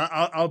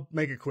 I'll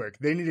make it quick.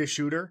 They need a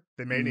shooter.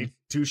 They may need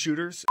two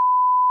shooters.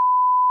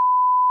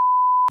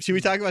 Should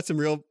we talk about some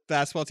real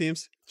basketball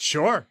teams?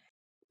 Sure.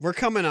 We're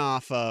coming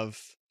off of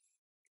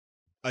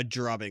a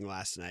drubbing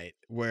last night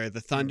where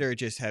the Thunder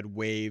just had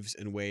waves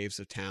and waves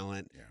of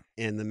talent,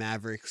 and the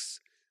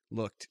Mavericks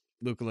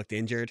Luka looked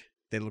injured.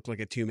 They looked like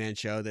a two-man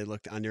show. They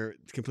looked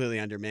completely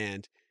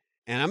undermanned.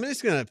 And I'm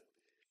just going to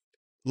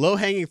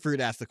low-hanging fruit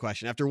ask the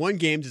question. After one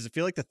game, does it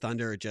feel like the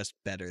Thunder are just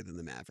better than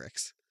the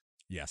Mavericks?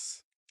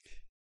 Yes.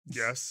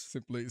 Yes.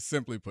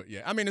 Simply put,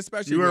 yeah. I mean,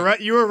 especially you were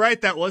right. You were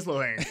right. That was low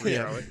hanging fruit,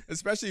 Charlie.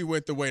 Especially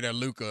with the way that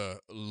Luka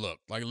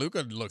looked. Like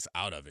Luka looks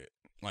out of it.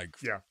 Like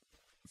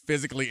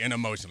physically and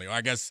emotionally. Or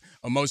I guess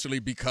emotionally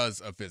because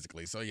of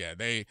physically. So yeah,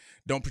 they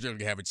don't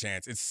particularly have a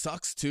chance. It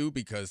sucks too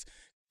because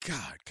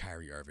God,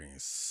 Kyrie Irving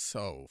is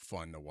so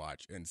fun to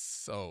watch and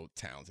so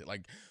talented.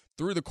 Like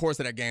through the course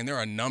of that game, there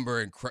are a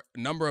number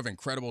of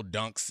incredible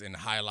dunks and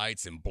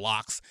highlights and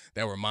blocks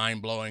that were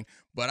mind-blowing,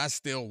 but I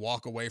still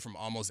walk away from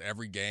almost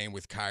every game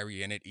with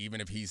Kyrie in it,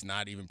 even if he's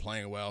not even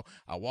playing well.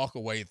 I walk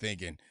away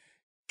thinking,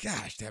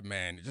 gosh, that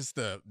man, just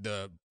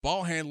the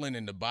ball handling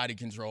and the body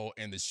control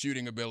and the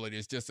shooting ability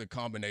is just a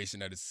combination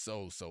that is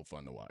so, so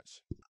fun to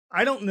watch.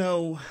 I don't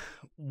know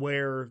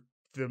where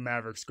the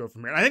Mavericks go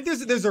from here. I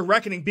think there's a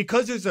reckoning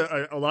because there's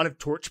a lot of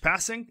torch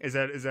passing. Is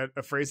that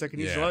a phrase I can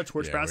use? There's a lot of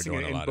torch passing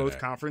in both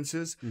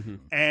conferences. Mm-hmm.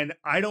 And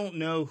I don't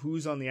know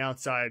who's on the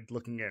outside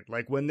looking in.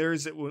 Like when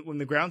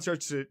the ground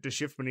starts to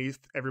shift beneath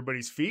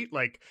everybody's feet,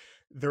 like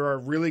there are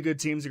really good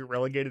teams that get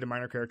relegated to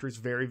minor characters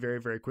very,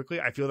 very, very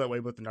quickly. I feel that way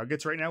about the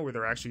Nuggets right now, where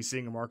they're actually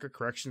seeing a market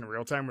correction in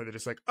real time, where they're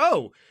just like,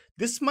 oh,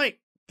 this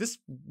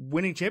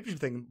winning championship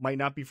thing might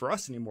not be for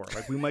us anymore.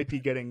 Like we might be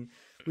getting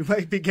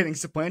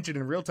supplanted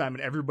in real time,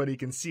 and everybody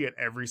can see it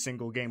every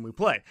single game we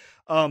play.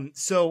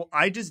 So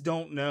I just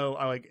don't know.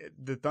 I like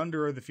the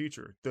Thunder are the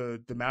future. The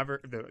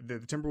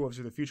Timberwolves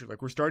are the future.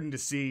 Like we're starting to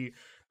see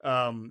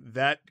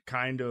that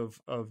kind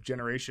of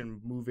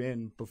generation move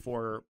in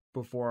before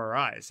our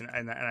eyes.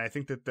 And I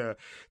think that the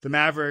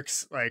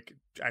Mavericks, like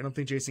I don't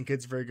think Jason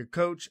Kidd's a very good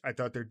coach. I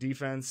thought their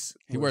defense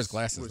he wears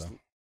glasses though.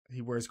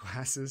 He wears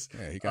glasses.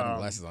 Yeah, he got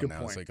glasses on now,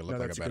 point. so he can look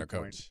like a better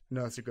coach.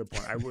 No, that's a good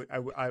point.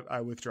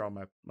 I withdraw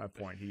my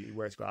point. He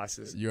wears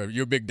glasses. You're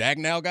a big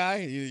Dagnall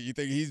guy. You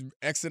think he's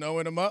X and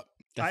O'ing him up?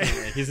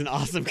 Definitely. He's an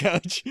awesome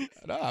coach.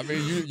 No, I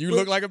mean, you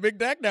look like a big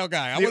Dak now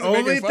guy. The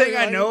only thing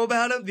I know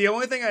about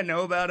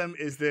him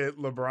is that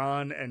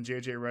LeBron and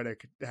JJ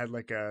Redick had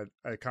like a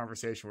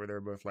conversation where they were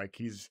both like,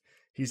 he's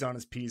on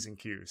his P's and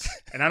Q's.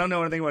 And I don't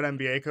know anything about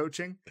NBA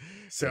coaching.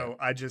 So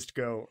I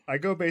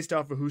go based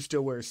off of who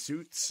still wears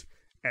suits.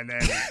 And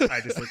then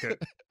I just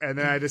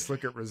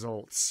look at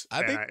results.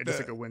 I just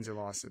look at wins and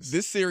losses.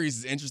 This series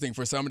is interesting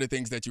for some of the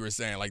things that you were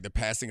saying, like the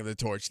passing of the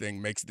torch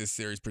thing makes this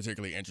series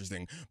particularly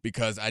interesting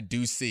because I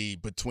do see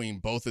between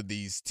both of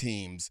these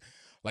teams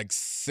like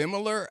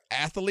similar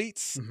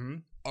athletes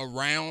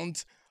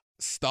around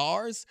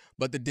stars,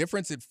 but the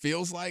difference it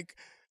feels like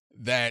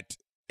that.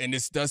 And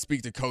this does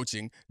speak to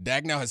coaching.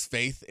 Dak now has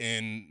faith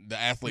in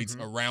the athletes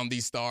around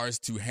these stars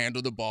to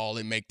handle the ball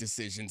and make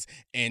decisions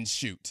and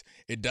shoot.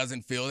 It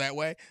doesn't feel that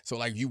way. So,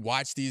 like, you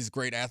watch these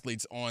great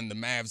athletes on the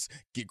Mavs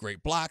get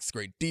great blocks,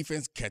 great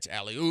defense, catch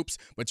alley-oops,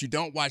 but you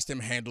don't watch them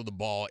handle the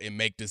ball and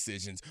make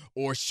decisions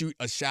or shoot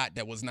a shot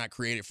that was not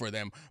created for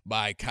them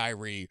by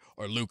Kyrie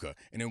or Luka.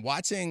 And in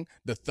watching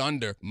the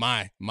Thunder,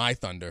 my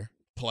Thunder,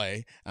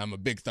 play. I'm a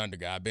big Thunder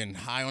guy. I've been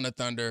high on the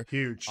Thunder.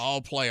 Huge. All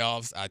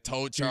playoffs. I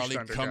told Charlie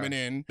coming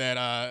in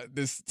that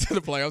this to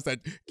the playoffs that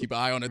keep an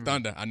eye on the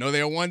Thunder. I know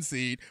they're 1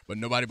 seed, but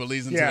nobody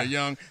believes until they're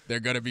young. They're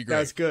going to be great.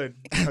 That's good.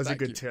 That was a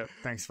good tip.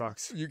 Thanks,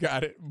 Fox. You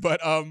got it.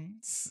 But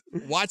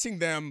watching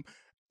them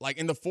like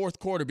in the fourth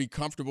quarter be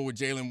comfortable with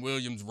Jalen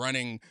Williams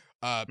running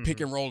pick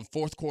and roll in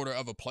fourth quarter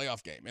of a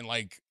playoff game and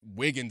like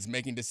Wiggins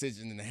making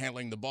decisions and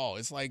handling the ball.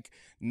 It's like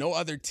no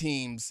other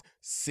teams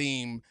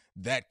seem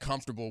that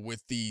comfortable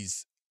with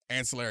these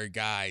ancillary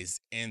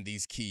guys in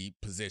these key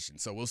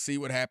positions. So we'll see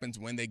what happens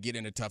when they get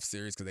in a tough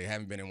series because they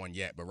haven't been in one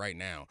yet. But right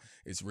now,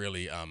 it's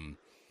really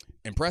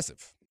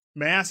impressive.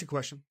 May I ask a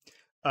question?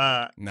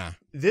 Nah.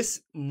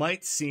 This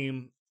might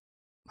seem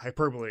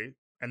hyperbole,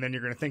 and then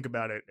you're going to think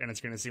about it, and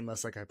it's going to seem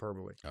less like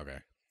hyperbole. Okay.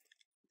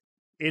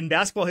 In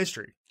basketball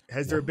history,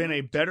 has there been a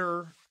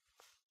better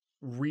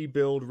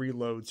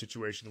reload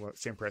situation than what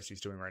Sam Presti's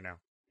doing right now?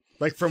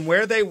 Like from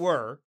where they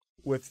were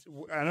with,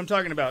 and I'm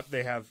talking about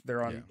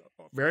they're on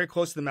very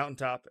close to the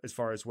mountaintop as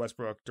far as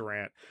Westbrook,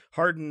 Durant,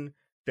 Harden.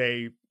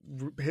 They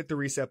hit the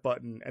reset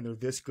button and they're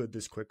this good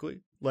this quickly.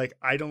 Like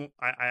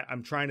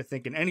I'm trying to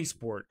think in any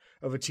sport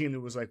of a team that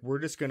was like, we're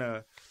just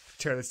gonna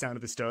tear this down to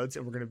the studs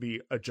and we're gonna be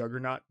a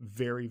juggernaut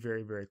very,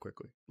 very, very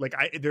quickly. Like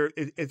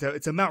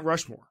it's a Mount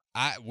Rushmore.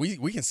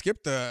 We can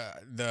skip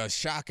the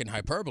shock and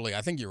hyperbole.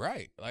 I think you're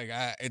right. Like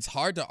it's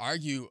hard to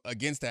argue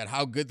against that,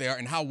 how good they are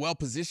and how well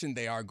positioned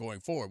they are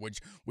going forward, which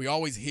we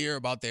always hear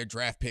about their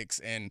draft picks.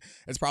 And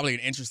it's probably an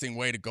interesting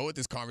way to go with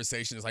this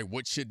conversation is like,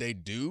 what should they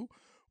do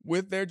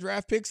with their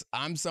draft picks?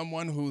 I'm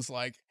someone who's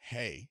like,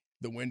 hey,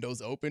 the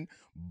window's open,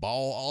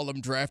 ball all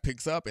them draft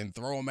picks up and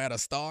throw them at a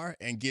star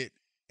and get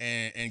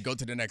and go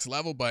to the next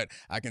level. But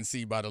I can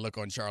see by the look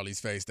on Charlie's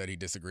face that he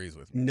disagrees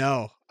with me.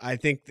 No, I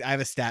think I have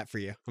a stat for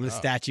you. I'm going to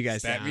stat you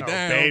guys down. Me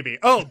down.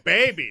 Oh,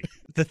 baby.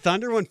 The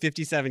Thunder won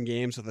 57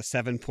 games with a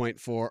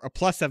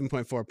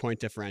 7.4 point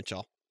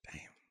differential.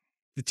 Damn.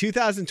 The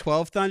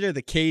 2012 Thunder,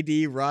 the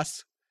KD,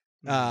 Russ,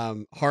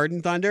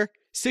 Harden Thunder,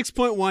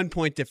 6.1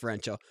 point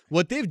differential.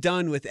 What they've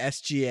done with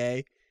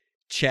SGA,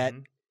 Chet,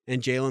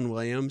 and Jalen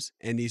Williams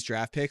and these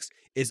draft picks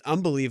is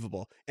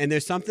unbelievable. And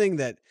there's something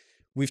that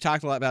we've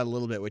talked a lot about a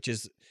little bit, which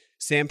is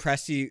Sam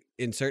Presti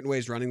in certain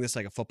ways running this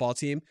like a football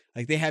team.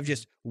 Like they have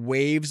just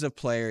waves of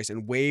players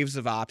and waves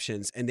of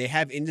options, and they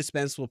have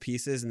indispensable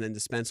pieces and then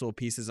dispensable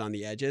pieces on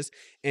the edges.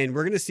 And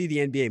we're going to see the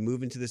NBA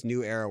move into this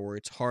new era where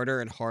it's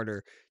harder and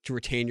harder to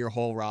retain your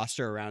whole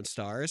roster around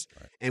stars.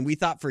 Right. And we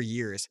thought for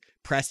years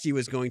Presti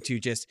was going to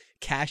just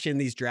cash in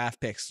these draft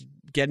picks,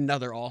 get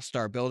another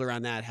all-star, build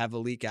around that, have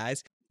elite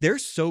guys. They're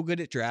so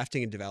good at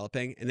drafting and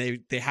developing, and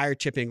they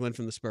hired Chip England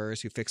from the Spurs,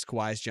 who fixed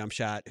Kawhi's jump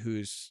shot,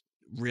 who's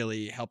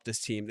really helped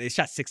this team. They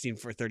shot 16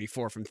 for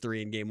 34 from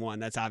 3 in game 1.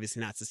 That's obviously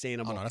not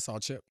sustainable. Oh, no, that's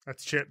all Chip.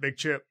 That's Chip, big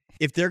Chip.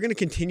 If they're going to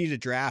continue to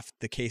draft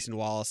the Cason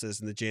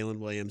Wallaces and the Jalen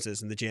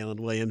Williamses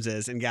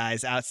and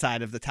guys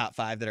outside of the top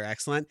 5 that are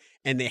excellent,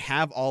 and they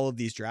have all of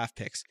these draft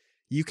picks,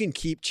 you can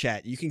keep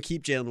Chet, you can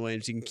keep Jalen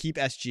Williams, you can keep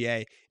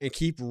SGA, and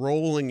keep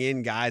rolling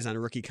in guys on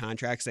rookie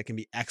contracts that can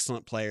be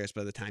excellent players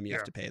by the time you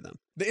have to pay them.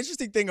 The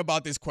interesting thing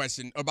about this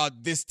question,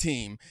 about this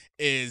team,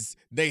 is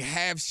they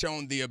have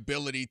shown the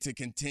ability to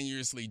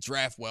continuously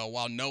draft well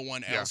while no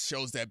one else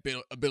shows that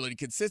ability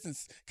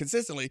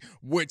consistently,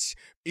 which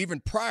even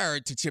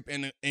prior to Chip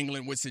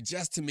England would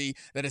suggest to me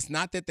that it's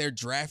not that they're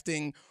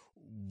drafting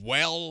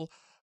well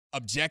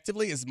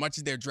objectively as much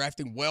as they're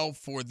drafting well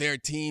for their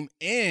team,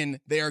 and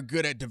they are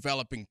good at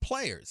developing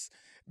players.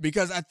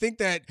 Because I think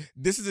that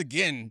this is,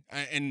 again,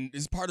 and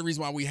this is part of the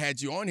reason why we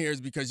had you on here, is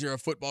because you're a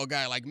football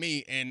guy like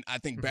me, and I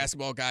think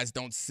basketball guys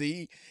don't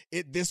see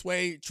it this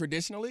way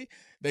traditionally.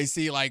 They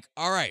see like,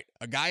 all right,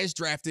 a guy is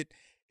drafted,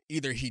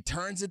 either he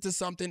turns into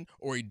something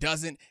or he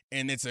doesn't,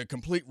 and it's a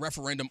complete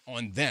referendum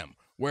on them.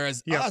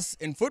 Whereas us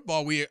in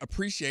football, we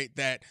appreciate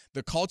that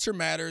the culture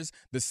matters,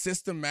 the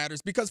system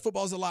matters, because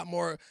football is a lot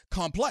more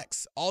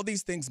complex. All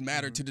these things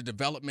matter to the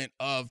development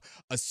of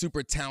a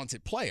super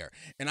talented player.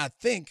 And I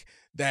think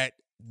that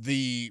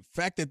the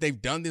fact that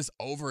they've done this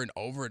over and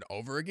over and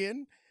over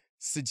again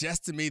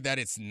suggests to me that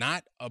it's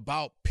not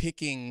about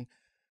picking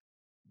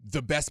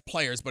the best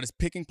players, but it's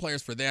picking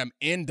players for them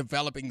and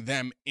developing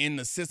them in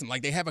the system.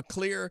 Like, they have a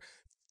clear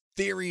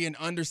theory and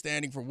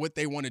understanding for what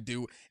they want to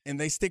do, and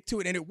they stick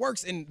to it, and it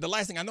works. And the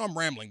last thing, I know I'm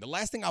rambling, the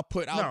last thing I'll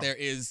put out there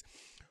is,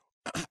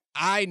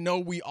 I know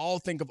we all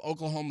think of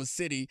Oklahoma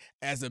City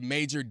as a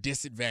major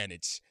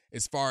disadvantage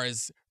as far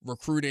as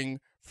recruiting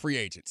free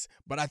agents.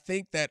 But I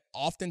think that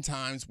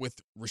oftentimes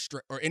with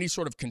or any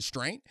sort of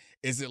constraint,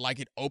 is it like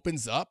it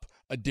opens up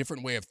a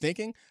different way of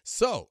thinking.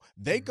 So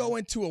they go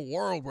into a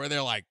world where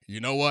they're like,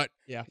 you know what?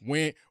 Yeah.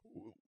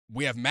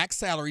 We have max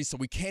salaries, so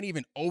we can't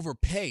even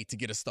overpay to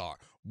get a star.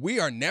 We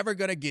are never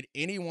going to get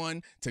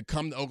anyone to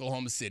come to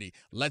Oklahoma City.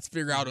 Let's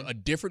figure out a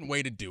different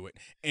way to do it.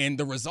 And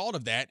the result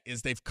of that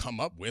is they've come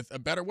up with a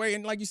better way.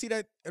 And like you see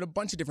that in a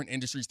bunch of different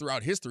industries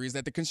throughout history, is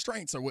that the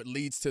constraints are what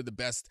leads to the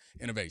best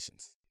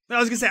innovations. I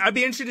was going to say, I'd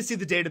be interested to see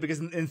the data, because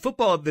in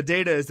football, the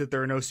data is that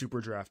there are no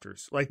super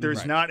drafters. Like,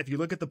 there's not, if you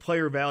look at the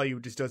player value,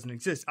 it just doesn't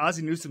exist.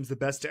 Ozzie Newsome's the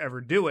best to ever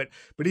do it,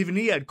 but even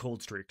he had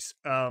cold streaks.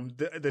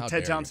 The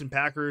Ted Thompson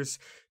Packers,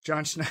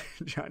 John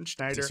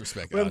Schneider.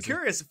 Disrespect, but I'm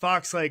curious,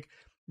 Fox, like,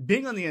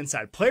 being on the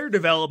inside, player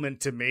development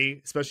to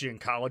me, especially in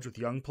college with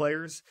young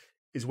players,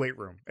 is weight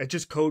room. It's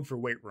just code for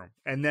weight room.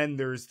 And then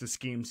there's the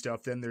scheme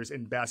stuff. Then there's,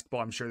 in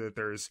basketball, I'm sure that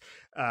there's,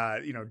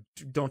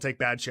 don't take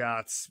bad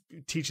shots,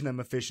 teaching them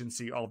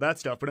efficiency, all that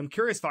stuff. But I'm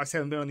curious, Fox,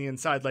 having been on the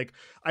inside, like,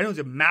 I know it's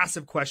a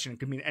massive question. It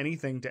could mean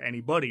anything to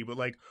anybody, but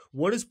like,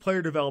 what is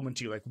player development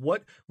to you? Like,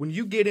 when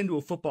you get into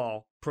a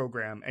football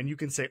program and you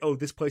can say, oh,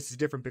 this place is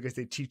different because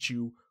they teach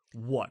you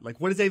what?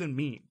 Like, what does that even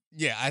mean?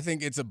 Yeah, I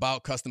think it's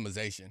about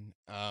customization.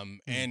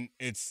 And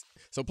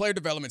so player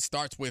development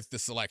starts with the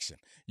selection.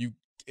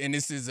 And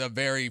this is a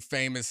very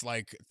famous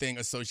thing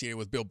associated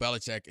with Bill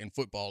Belichick in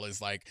football,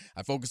 is like,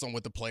 I focus on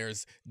what the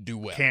players do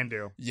well. Can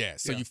do. Yeah.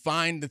 So you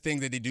find the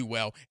thing that they do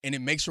well, and it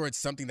makes sure it's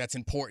something that's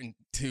important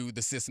to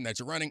the system that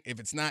you're running.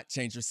 If it's not,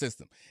 change your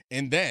system.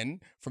 And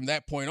then from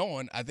that point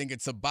on, I think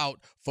it's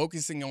about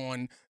focusing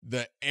on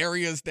the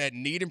areas that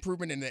need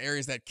improvement and the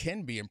areas that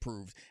can be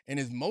improved. And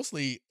it's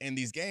mostly in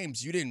these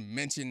games, you didn't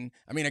mention,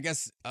 I mean, I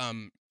guess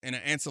in an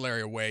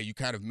ancillary way, you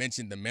kind of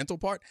mentioned the mental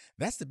part.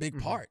 That's the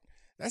big part.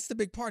 That's the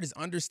big part, is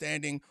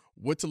understanding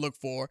what to look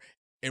for.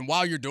 And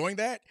while you're doing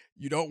that,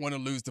 you don't want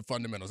to lose the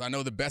fundamentals. I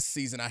know the best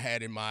season I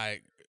had in my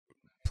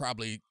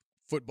probably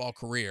football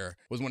career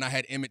was when I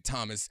had Emmett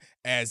Thomas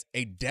as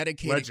a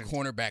dedicated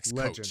cornerbacks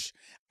coach.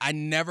 I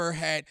never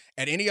had,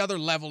 at any other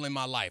level in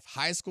my life,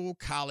 high school,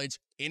 college,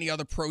 any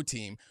other pro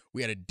team,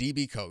 we had a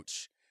DB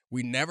coach.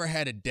 We never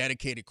had a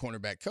dedicated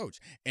cornerback coach.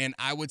 And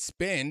I would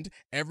spend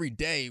every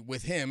day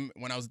with him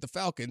when I was at the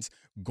Falcons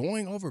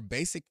going over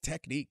basic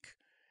technique.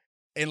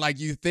 And like,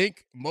 you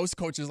think most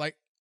coaches, like,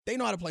 they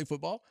know how to play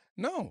football.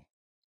 No,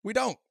 we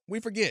don't. We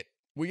forget.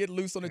 We get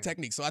loose on the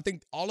technique. So I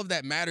think all of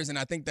that matters, and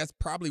I think that's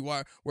probably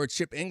where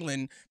Chip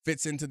England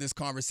fits into this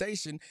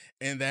conversation,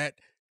 and that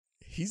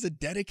he's a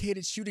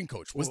dedicated shooting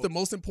coach. What's the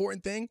most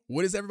important thing?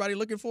 What is everybody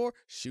looking for?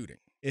 Shooting.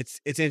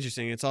 It's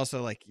interesting. It's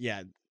also like,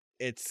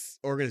 it's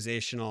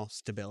organizational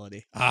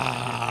stability.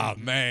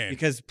 Man.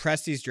 Because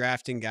Presti's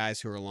drafting guys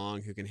who are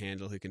long, who can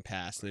handle, who can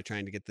pass, and they're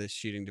trying to get the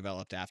shooting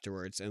developed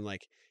afterwards. And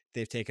like,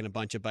 they've taken a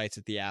bunch of bites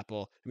at the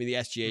apple. I mean, the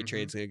SGA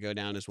trade's going to go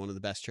down as one of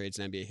the best trades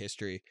in NBA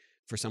history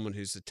for someone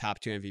who's a top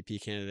 2 MVP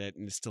candidate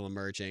and is still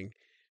emerging.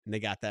 And they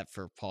got that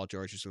for Paul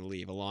George, who's going to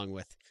leave, along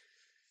with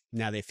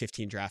now they have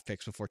 15 draft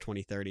picks before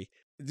 2030.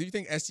 Do you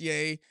think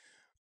SGA,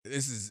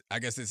 I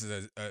guess this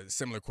is a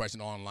similar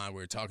question online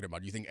we were talking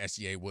about. Do you think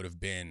SGA would have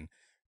been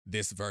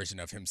this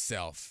version of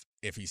himself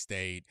if he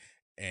stayed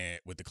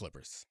with the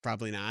Clippers?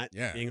 Probably not.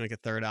 Yeah. Being like a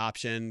third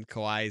option,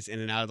 Kawhi's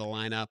in and out of the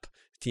lineup,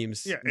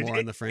 teams more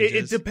on the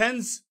fringes. It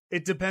depends.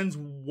 It depends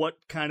what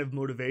kind of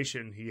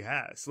motivation he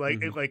has.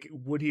 Like,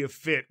 would he have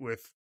fit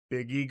with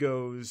big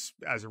egos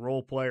as a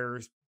role player,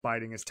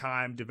 biding his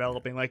time,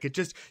 developing? Like, it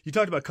just, you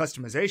talked about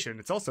customization.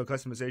 It's also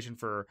customization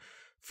for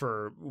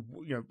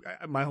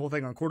my whole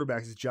thing on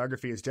quarterbacks is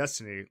geography is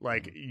destiny.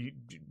 Like,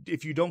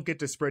 if you don't get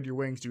to spread your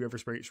wings, do you ever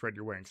spread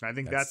your wings? And I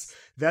think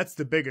that's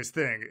the biggest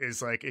thing,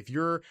 is like,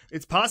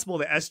 it's possible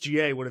that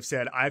SGA would have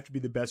said, I have to be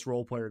the best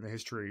role player in the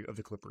history of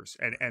the Clippers.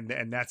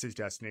 And that's his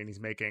destiny. And he's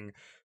making,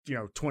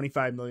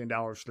 $25 million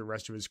for the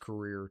rest of his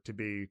career to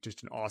be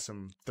just an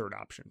awesome third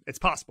option. It's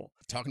possible.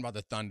 Talking about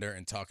the Thunder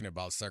and talking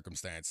about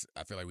circumstance,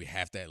 I feel like we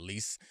have to at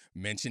least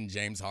mention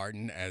James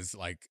Harden as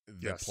like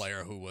the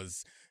player who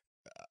was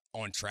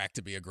on track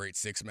to be a great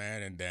six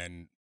man, and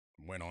then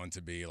went on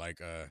to be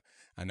like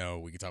I know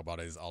we can talk about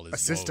all his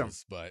system,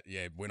 woes, but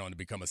yeah, it went on to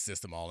become a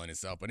system all in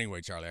itself. But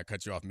anyway, Charlie, I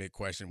cut you off mid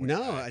question.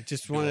 No, I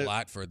just wanted a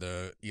lot for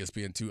the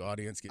ESPN2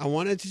 audience. I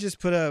wanted to just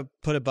put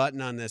a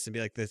button on this and be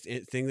like, this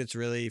thing that's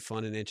really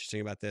fun and interesting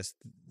about this.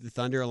 The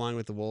Thunder, along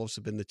with the Wolves,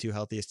 have been the two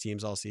healthiest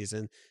teams all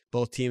season.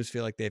 Both teams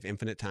feel like they have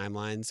infinite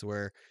timelines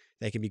where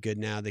they can be good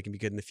now, they can be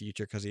good in the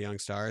future because of young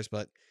stars.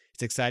 But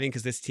it's exciting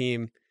because this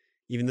team,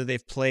 even though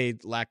they've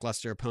played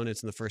lackluster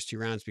opponents in the first 2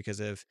 rounds because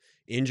of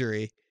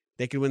injury,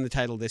 they could win the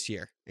title this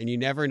year. And you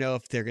never know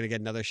if they're going to get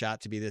another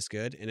shot to be this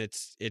good. And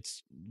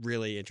it's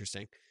really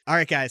interesting. All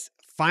right, guys,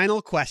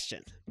 final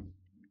question.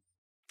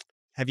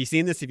 Have you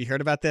seen this? Have you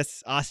heard about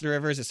this? Austin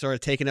Rivers is sort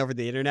of taking over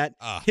the internet.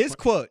 His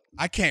quote.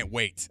 I can't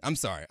wait. I'm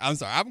sorry. I'm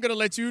going to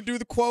let you do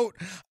the quote.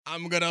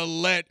 I'm going to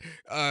let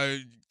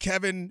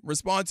Kevin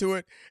respond to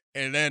it.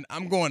 And then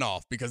I'm going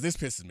off because this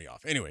pisses me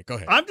off. Anyway, go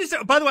ahead.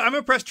 By the way, I'm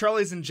impressed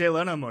Charlie's in Jay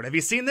Leno mode. Have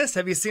you seen this?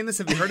 Have you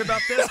heard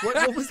about this?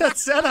 What was that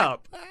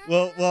setup?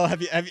 Well,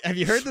 have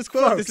you heard this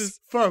quote?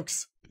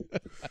 Folks.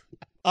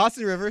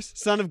 Austin Rivers,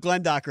 son of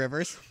Glenn Doc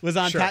Rivers, was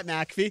on Pat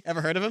McAfee.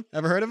 Ever heard of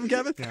him,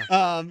 Kevin?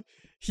 Yeah.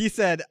 He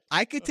said,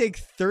 I could take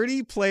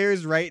 30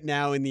 players right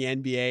now in the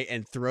NBA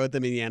and throw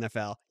them in the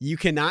NFL. You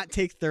cannot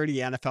take 30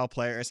 NFL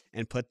players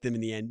and put them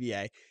in the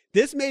NBA.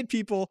 This made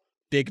people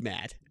big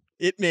mad.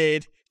 It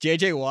made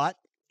JJ Watt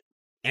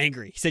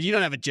angry. He said, you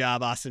don't have a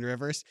job, Austin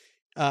Rivers.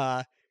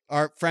 Our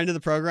friend of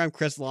the program,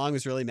 Chris Long,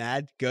 was really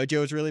mad. Gojo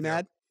was really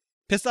mad.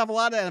 Pissed off a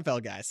lot of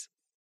NFL guys.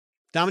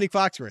 Domonique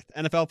Foxworth,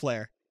 NFL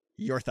player.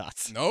 Your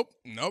thoughts? Nope.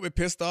 It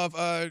pissed off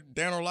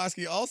Dan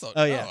Orlovsky also.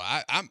 Oh, yeah.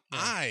 No,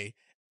 I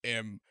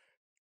am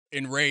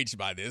enraged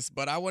by this,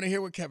 but I want to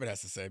hear what Kevin has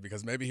to say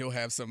because maybe he'll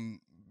have some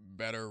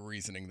better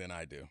reasoning than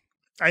I do.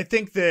 I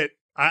think that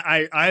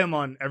I am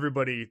on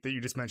everybody that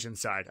you just mentioned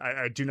side.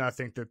 I do not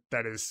think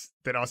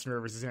that Austin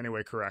Rivers is in any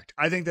way correct.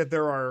 I think that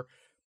there are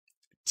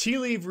tea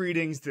leaf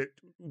readings that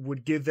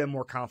would give them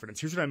more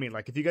confidence. Here's what I mean.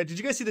 Like, did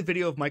you guys see the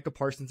video of Micah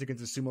Parsons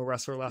against a sumo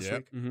wrestler last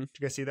week? Mm-hmm. Did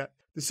you guys see that?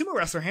 The sumo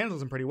wrestler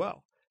handles him pretty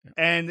well. Yeah.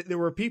 And there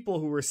were people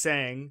who were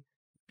saying,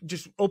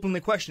 just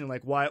openly questioning,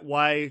 like,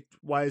 why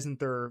isn't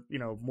there,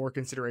 more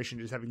consideration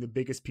just having the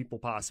biggest people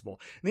possible?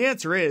 And the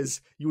answer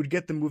is you would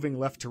get them moving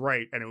left to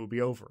right and it would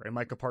be over. And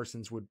Micah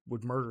Parsons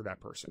would murder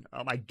that person.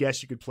 I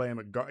guess you could play him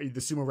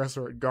the sumo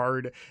wrestler at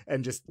guard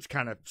and just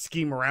kind of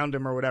scheme around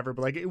him or whatever,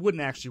 but like it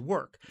wouldn't actually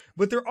work.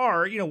 But there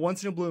are,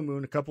 once in a blue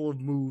moon, a couple of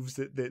moves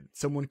that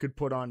someone could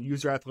put on,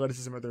 use their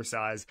athleticism or their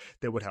size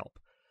that would help.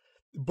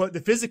 But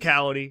the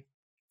physicality,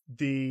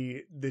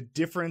 the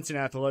difference in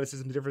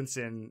athleticism, the difference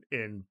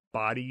in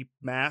body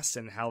mass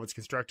and how it's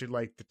constructed,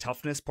 like the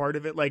toughness part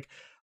of it, like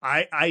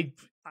I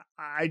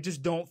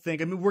just don't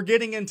think. I mean, we're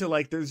getting into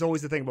like there's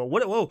always the thing about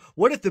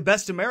what if the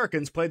best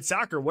Americans played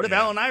soccer? What if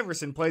Allen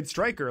Iverson played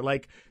striker?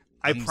 Like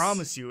I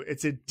promise you,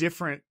 it's a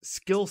different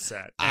skill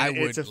set. And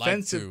it's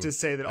offensive to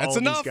say that all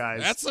these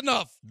guys. That's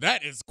enough.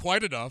 That is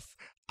quite enough.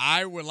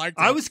 I would like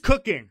to. I was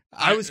cooking.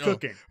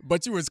 Cooking.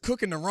 But you was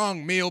cooking the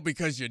wrong meal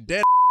because you're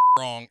dead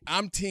wrong.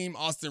 I'm team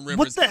Austin Rivers.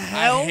 What the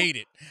hell? I hate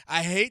it.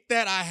 I hate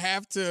that I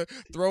have to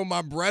throw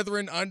my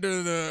brethren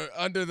under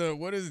the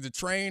what is it, the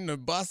train, the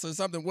bus or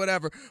something,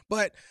 whatever.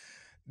 But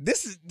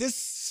this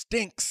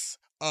stinks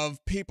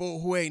of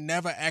people who ain't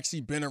never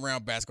actually been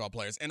around basketball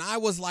players. And I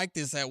was like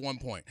this at one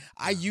point.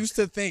 I used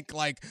to think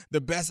like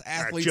the best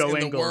athletes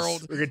in the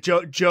world.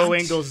 Joe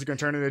Ingles is going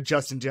to turn into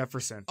Justin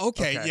Jefferson.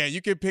 Okay, yeah,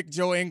 you can pick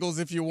Joe Ingles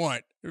if you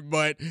want.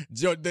 But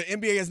the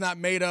NBA is not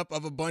made up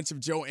of a bunch of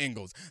Joe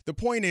Ingles. The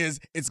point is,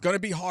 it's going to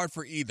be hard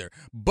for either.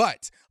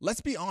 But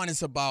let's be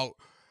honest about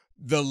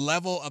the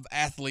level of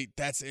athlete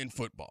that's in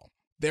football.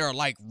 There are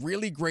like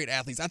really great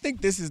athletes. I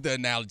think this is the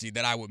analogy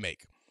that I would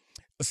make,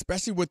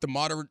 especially with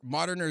the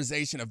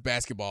modernization of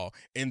basketball,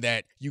 in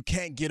that you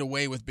can't get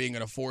away with being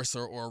an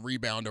enforcer or a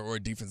rebounder or a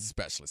defensive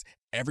specialist.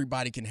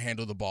 Everybody can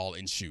handle the ball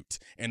and shoot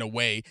in a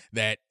way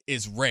that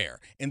is rare.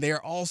 And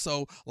they're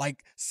also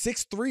like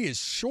 6'3" is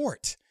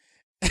short.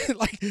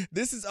 Like,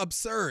 this is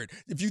absurd.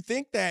 If you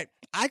think that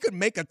I could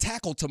make a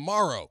tackle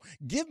tomorrow,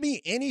 give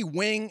me any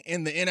wing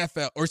in the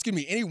NFL, or excuse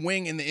me, any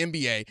wing in the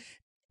NBA,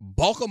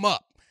 bulk him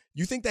up.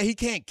 You think that he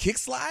can't kick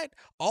slide?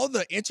 All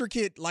the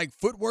intricate like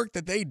footwork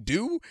that they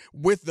do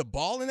with the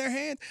ball in their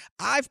hand?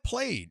 I've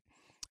played,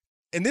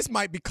 and this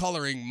might be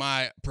coloring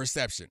my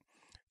perception.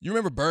 You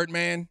remember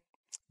Birdman,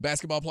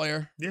 basketball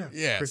player?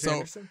 Yeah. Chris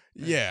Anderson?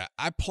 Yeah,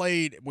 I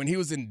played when he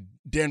was in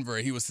Denver.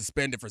 He was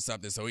suspended for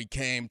something, so he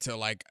came to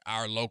like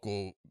our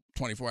local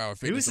 24-hour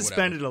fitness. He was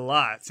suspended a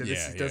lot, so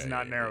this does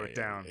not narrow it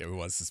down. It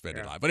was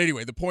suspended a lot. But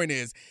anyway, the point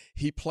is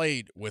he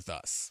played with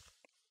us.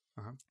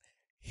 Uh-huh.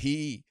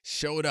 He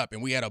showed up,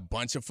 and we had a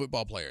bunch of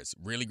football players,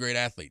 really great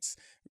athletes,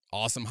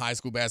 awesome high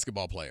school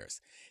basketball players.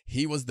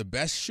 He was the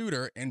best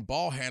shooter and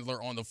ball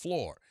handler on the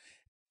floor,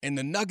 and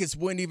the Nuggets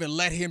wouldn't even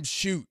let him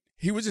shoot.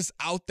 He was just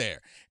out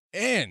there.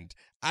 And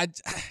I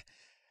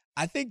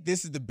think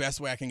this is the best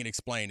way I can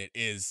explain it,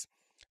 is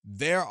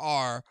there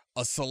are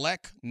a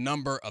select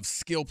number of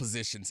skill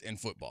positions in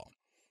football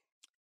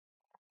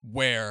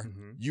where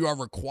you are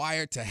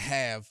required to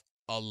have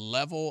a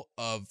level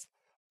of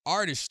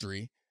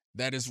artistry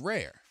that is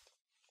rare.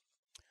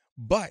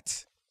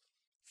 But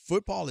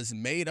football is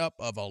made up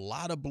of a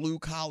lot of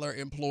blue-collar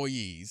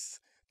employees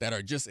that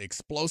are just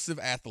explosive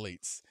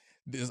athletes.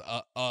 There's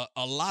a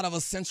lot of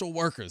essential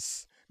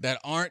workers that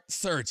aren't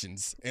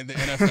surgeons in the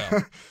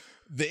NFL.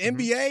 The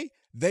NBA,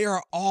 they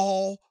are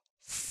all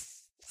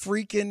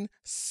freaking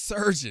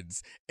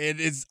surgeons. And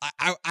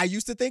I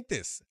used to think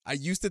this. I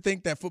used to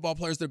think that football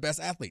players are the best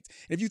athletes.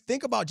 If you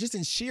think about just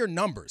in sheer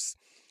numbers,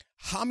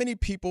 how many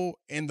people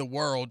in the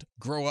world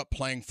grow up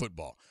playing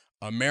football?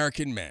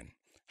 American men.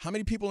 How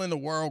many people in the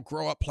world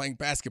grow up playing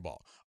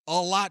basketball? A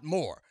lot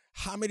more.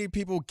 How many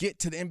people get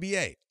to the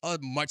NBA? A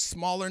much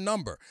smaller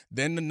number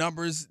than the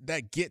numbers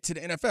that get to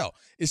the NFL.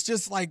 It's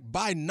just like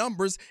by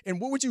numbers.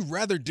 And what would you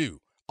rather do?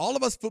 All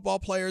of us football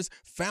players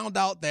found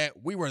out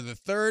that we were the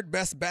third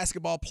best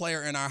basketball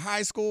player in our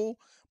high school,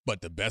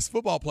 but the best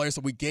football player,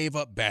 so we gave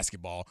up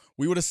basketball.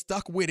 We would have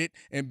stuck with it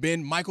and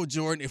been Michael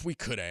Jordan if we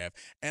could have.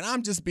 And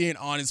I'm just being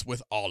honest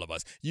with all of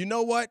us. You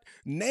know what?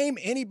 Name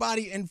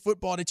anybody in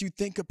football that you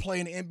think could play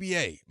in the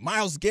NBA.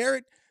 Myles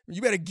Garrett?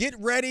 You better get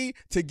ready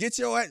to get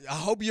I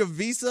hope your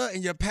visa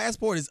and your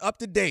passport is up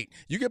to date.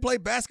 You can play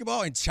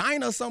basketball in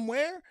China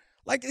somewhere.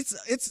 Like,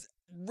 it's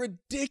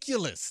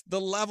ridiculous,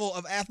 the level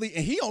of athlete,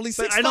 and he only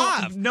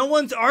 6'5". No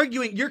one's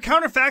arguing. Your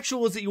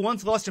counterfactual is that you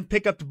once lost him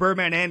pick up to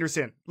Birdman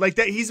Anderson. Like,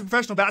 that he's a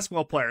professional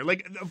basketball player.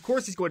 Like, of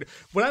course he's going to.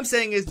 What I'm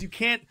saying is you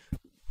can't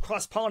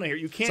cross-pollinate here.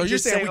 You can't So you're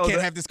just saying say, we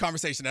can't have this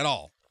conversation at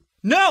all?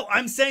 No,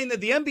 I'm saying that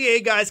the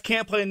NBA guys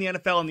can't play in the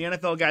NFL and the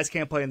NFL guys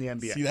can't play in the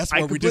NBA. See, that's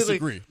where we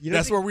disagree.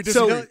 That's where we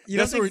disagree. So you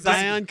don't think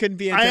Zion couldn't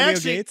be Antonio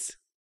Gates?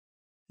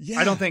 Yeah.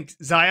 I don't think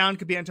Zion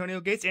could be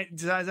Antonio Gates.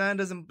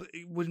 Zion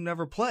would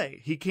never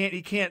play. He can't.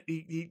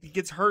 He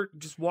gets hurt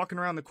just walking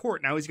around the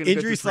court. Now he's going to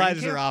injury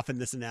sliders are off in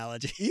this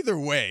analogy. Either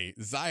way,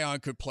 Zion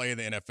could play in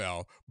the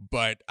NFL,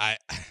 but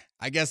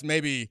I guess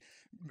maybe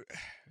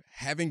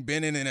having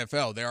been in the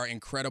NFL, there are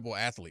incredible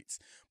athletes.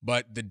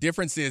 But the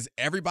difference is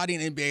everybody in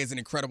the NBA is an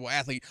incredible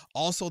athlete.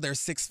 Also, they're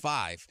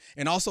 6'5",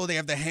 and also they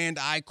have the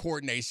hand-eye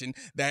coordination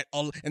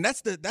and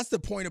that's the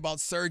point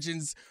about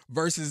surgeons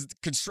versus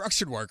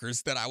construction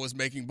workers that I was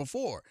making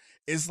before.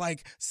 It's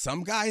like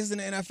some guys in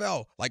the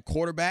NFL, like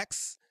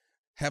quarterbacks,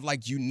 have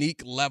like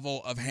unique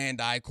level of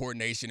hand-eye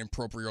coordination and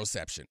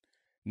proprioception.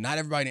 Not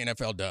everybody in the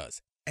NFL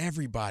does.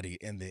 Everybody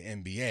in the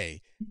NBA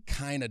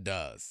kind of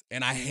does.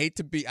 And I hate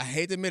to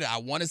admit it. I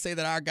want to say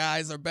that our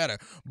guys are better,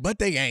 but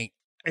they ain't.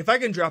 If I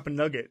can drop a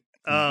nugget.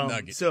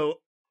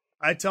 So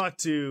I talked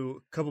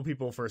to a couple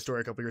people for a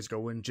story a couple years ago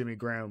when Jimmy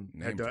Graham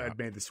had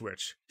made the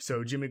switch.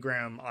 So Jimmy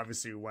Graham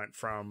obviously went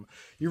from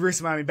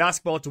University of Miami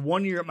basketball to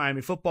 1 year at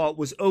Miami football,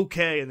 was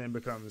okay, and then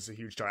becomes a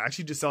huge star. I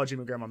actually just saw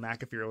Jimmy Graham on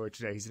McAfee earlier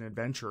today. He's an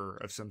adventurer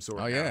of some sort.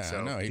 Oh yeah, so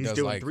I know. He's does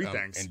doing like 3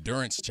 things: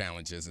 endurance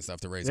challenges and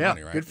stuff to raise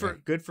money. Right?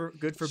 Good for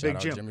Shout Big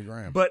out Jim. Jimmy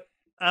Graham. But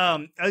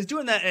I was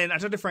doing that, and I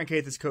talked to Frank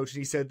Haith, his coach, and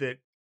he said that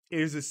it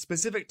is a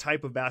specific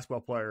type of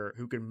basketball player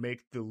who can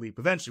make the leap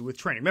eventually with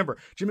training. Remember,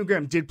 Jimmy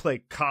Graham did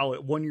play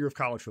 1 year of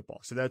college football,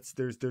 so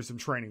there's some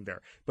training there.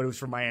 But it was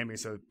from Miami,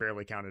 so it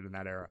barely counted in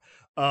that era.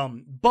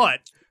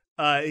 But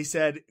he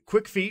said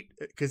quick feet,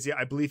 because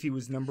I believe he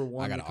was number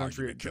 1 in the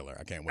country. Killer.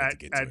 I can't wait to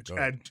get to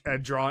it.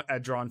 At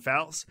drawn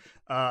fouls,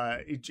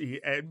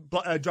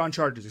 drawn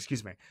charges.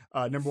 Excuse me.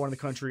 Number 1 in the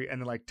country,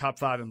 and then like top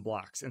 5 in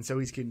blocks. And so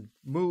he can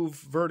move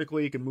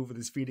vertically, he can move with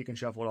his feet, he can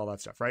shuffle, all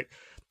that stuff, right?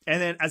 And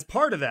then as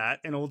part of that,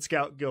 an old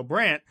scout, Gil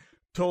Brandt,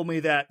 told me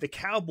that the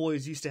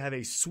Cowboys used to have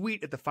a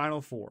suite at the Final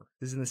Four.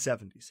 This is in the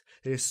 70s.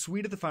 They had a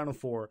suite at the Final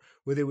Four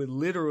where they would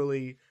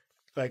literally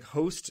like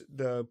host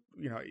if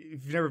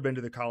you've never been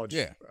to the college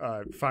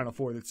Final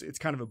Four, it's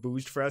kind of a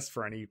boozed fest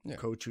for any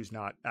coach who's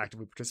not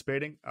actively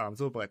participating. It's a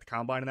little bit like the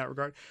combine in that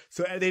regard.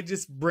 So they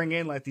just bring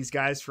in like these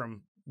guys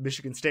from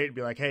Michigan State and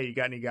be like, hey, you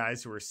got any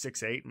guys who are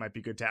 6'8", might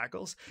be good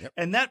tackles? Yep.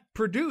 And that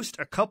produced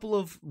a couple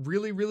of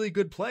really, really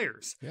good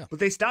players. Yeah. But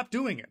they stopped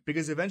doing it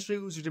because eventually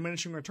it was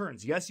diminishing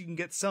returns. Yes, you can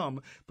get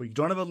some, but you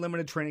don't have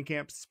unlimited training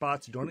camp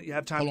spots. You don't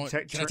have time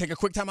to Can I take a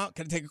quick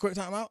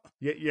timeout?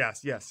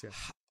 Yes.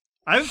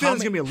 I have a feeling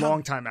it's going to be a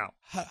long time out.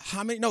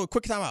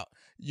 Quick time out.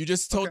 You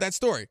just told that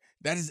story.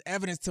 That is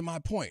evidence to my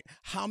point.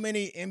 How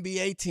many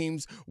NBA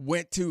teams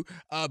went to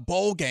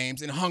bowl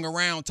games and hung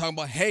around talking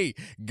about, hey,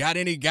 got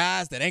any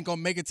guys that ain't going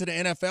to make it to the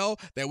NFL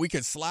that we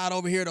could slide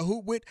over here to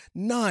hoop with?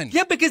 None.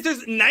 Yeah, because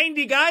there's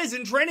 90 guys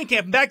in training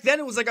camp. Back then,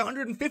 it was like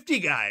 150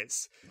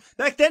 guys.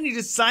 Back then, you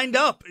just signed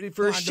up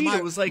for a sheet.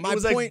 It was like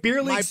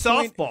beer league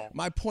softball.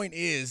 My point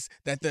is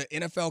that the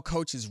NFL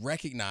coaches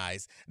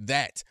recognize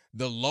that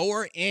the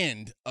lower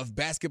end of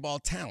basketball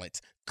talent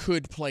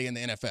could play in the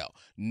NFL.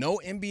 No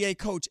NBA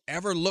coach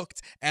ever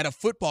looked at a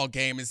football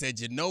game and said,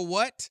 you know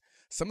what?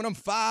 Some of them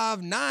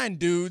 5'9"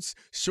 dudes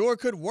sure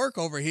could work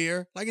over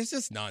here. Like, it's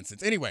just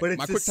nonsense. Anyway, but it's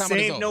my the quick time same.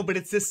 is over. No, but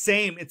it's the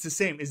same. It's the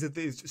same. Is that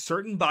there's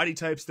certain body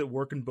types that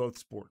work in both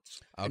sports.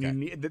 Okay.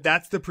 And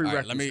that's the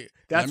prerequisite. Right,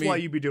 that's why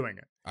you be doing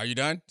it. Are you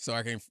done? So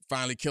I can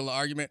finally kill the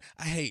argument?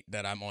 I hate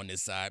that I'm on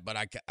this side, but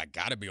I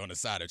got to be on the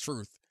side of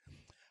truth.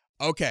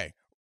 Okay.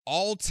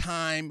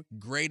 all-time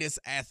greatest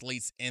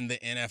athletes in the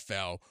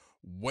NFL,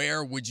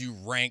 where would you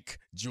rank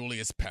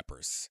Julius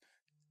Peppers?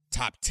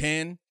 Top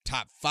 10,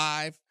 top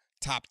 5,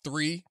 top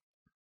 3?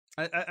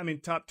 I mean,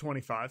 top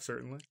 25,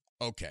 certainly.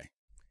 Okay.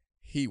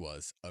 He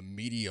was a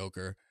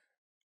mediocre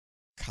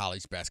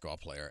college basketball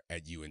player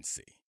at UNC.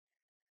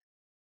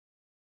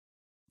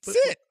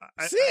 Sit.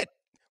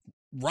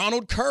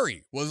 Ronald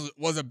Curry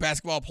was a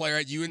basketball player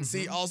at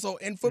UNC, also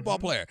and football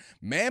player.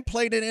 Man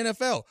played in the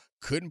NFL,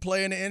 couldn't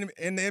play in the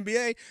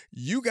NBA.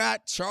 You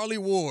got Charlie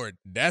Ward.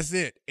 That's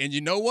it. And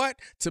you know what?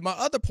 To my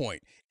other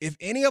point, if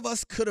any of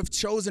us could have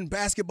chosen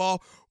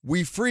basketball,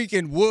 we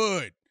freaking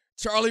would.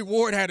 Charlie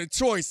Ward had a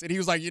choice, and he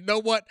was like, you know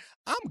what?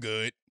 I'm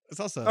good.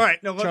 It's also all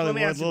right. No, Charlie let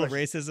me Ward, ask you a little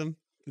question. racism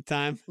at the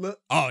time.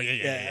 Oh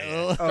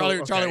yeah.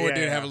 Charlie Ward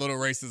did have a little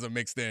racism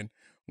mixed in,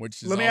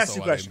 which is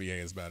also why the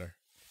NBA is better.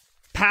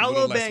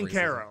 Paolo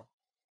Banchero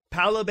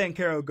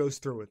goes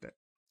through with it.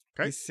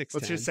 Okay, he's 6'10".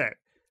 Let's just say it.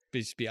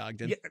 Just be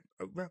Ogden. Yeah,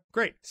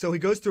 great. So he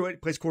goes through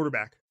it, plays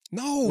quarterback.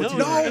 No. That's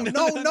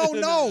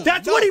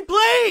what he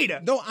played.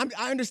 No,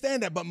 I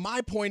understand that, but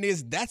my point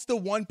is that's the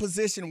one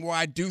position where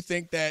I do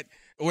think that,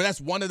 or that's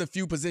one of the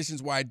few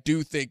positions where I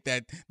do think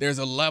that there's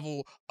a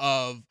level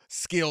of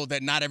skill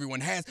that not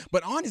everyone has.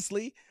 But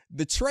honestly,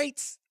 the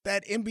traits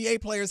that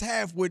NBA players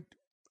have would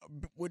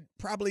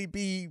probably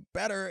be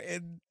better,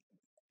 and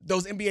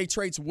those NBA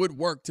traits would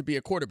work to be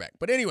a quarterback.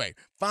 But anyway,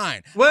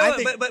 fine. Well,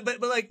 but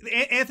like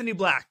Anthony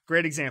Black,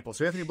 great example.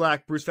 So Anthony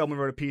Black, Bruce Feldman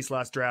wrote a piece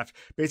last draft,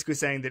 basically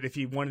saying that if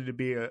he wanted to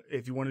be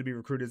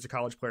recruited as a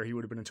college player, he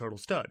would have been a total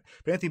stud.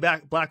 But Anthony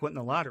Black went in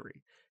the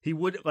lottery. He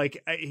would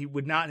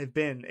not have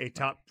been a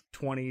top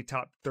 20,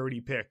 top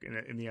 30 pick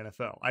in the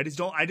NFL. I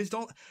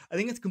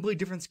think it's completely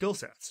different skill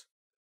sets.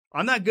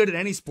 I'm not good at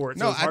any sport,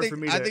 so it's hard for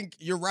me to... I think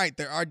you're right.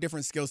 There are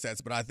different skill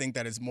sets, but I think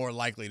that it's more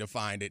likely to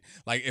find it.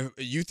 Like, if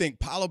you think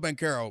Paolo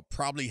Banchero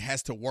probably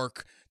has to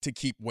work to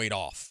keep weight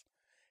off.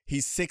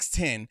 He's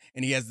 6'10",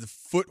 and he has the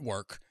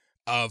footwork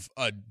of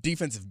a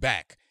defensive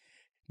back.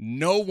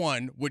 No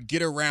one would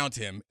get around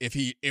him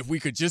if we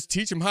could just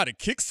teach him how to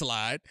kick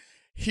slide.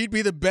 He'd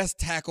be the best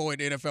tackle in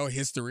NFL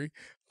history,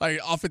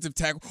 like offensive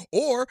tackle,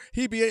 or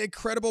he'd be an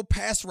incredible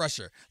pass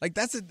rusher. Like,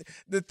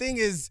 the thing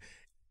is...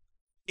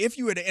 If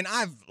you had, and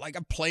I've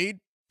played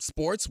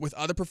sports with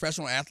other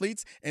professional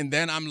athletes, and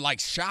then I'm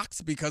like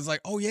shocked because like,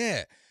 oh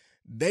yeah,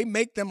 they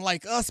make them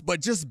like us,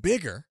 but just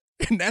bigger.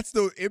 And that's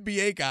the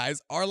NBA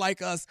guys are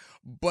like us,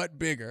 but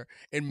bigger.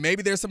 And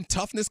maybe there's some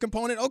toughness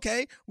component.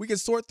 Okay, we can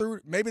sort through.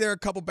 Maybe there are a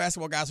couple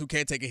basketball guys who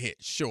can't take a hit.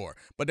 Sure.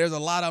 But there's a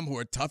lot of them who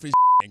are tough as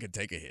and can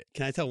take a hit.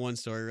 Can I tell one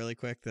story really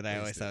quick that I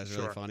always thought was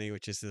really funny,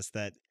 which is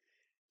that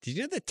did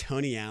you know that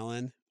Tony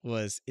Allen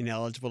was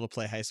ineligible to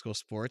play high school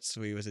sports,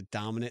 so he was a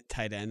dominant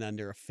tight end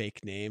under a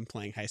fake name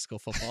playing high school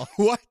football?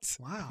 What?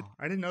 Wow,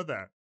 I didn't know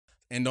that.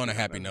 And on a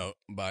happy note,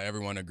 by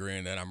everyone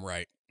agreeing that I'm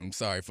right. I'm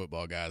sorry,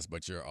 football guys,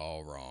 but you're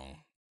all wrong.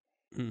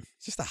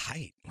 It's just the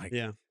height.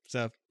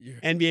 So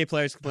NBA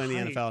players can play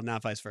in the NFL,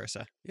 not vice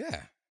versa.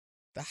 Yeah.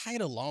 The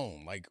height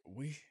alone,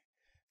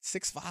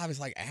 6'5" is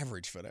like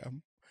average for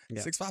them.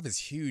 Yeah. 6'5" is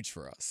huge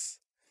for us.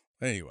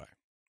 But anyway,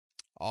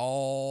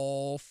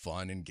 all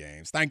fun and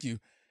games. Thank you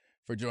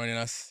for joining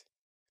us.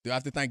 Do I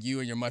have to thank you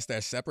and your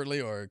mustache separately,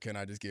 or can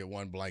I just get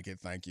one blanket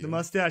thank you? The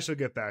mustache will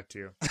get back to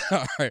you.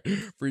 All right.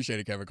 Appreciate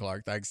it, Kevin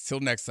Clark. Thanks. Till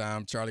next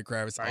time, Charlie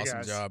Kravitz. Bye, awesome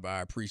guys. job. I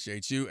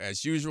appreciate you.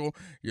 As usual,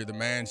 you're the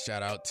man.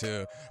 Shout out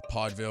to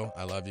Podville.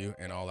 I love you.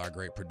 And all our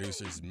great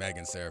producers,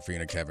 Megan,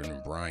 Serafina, Kevin,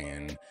 and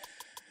Brian.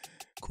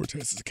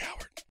 Cortez is a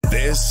coward.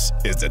 This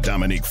is the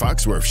Domonique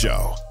Foxworth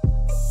Show.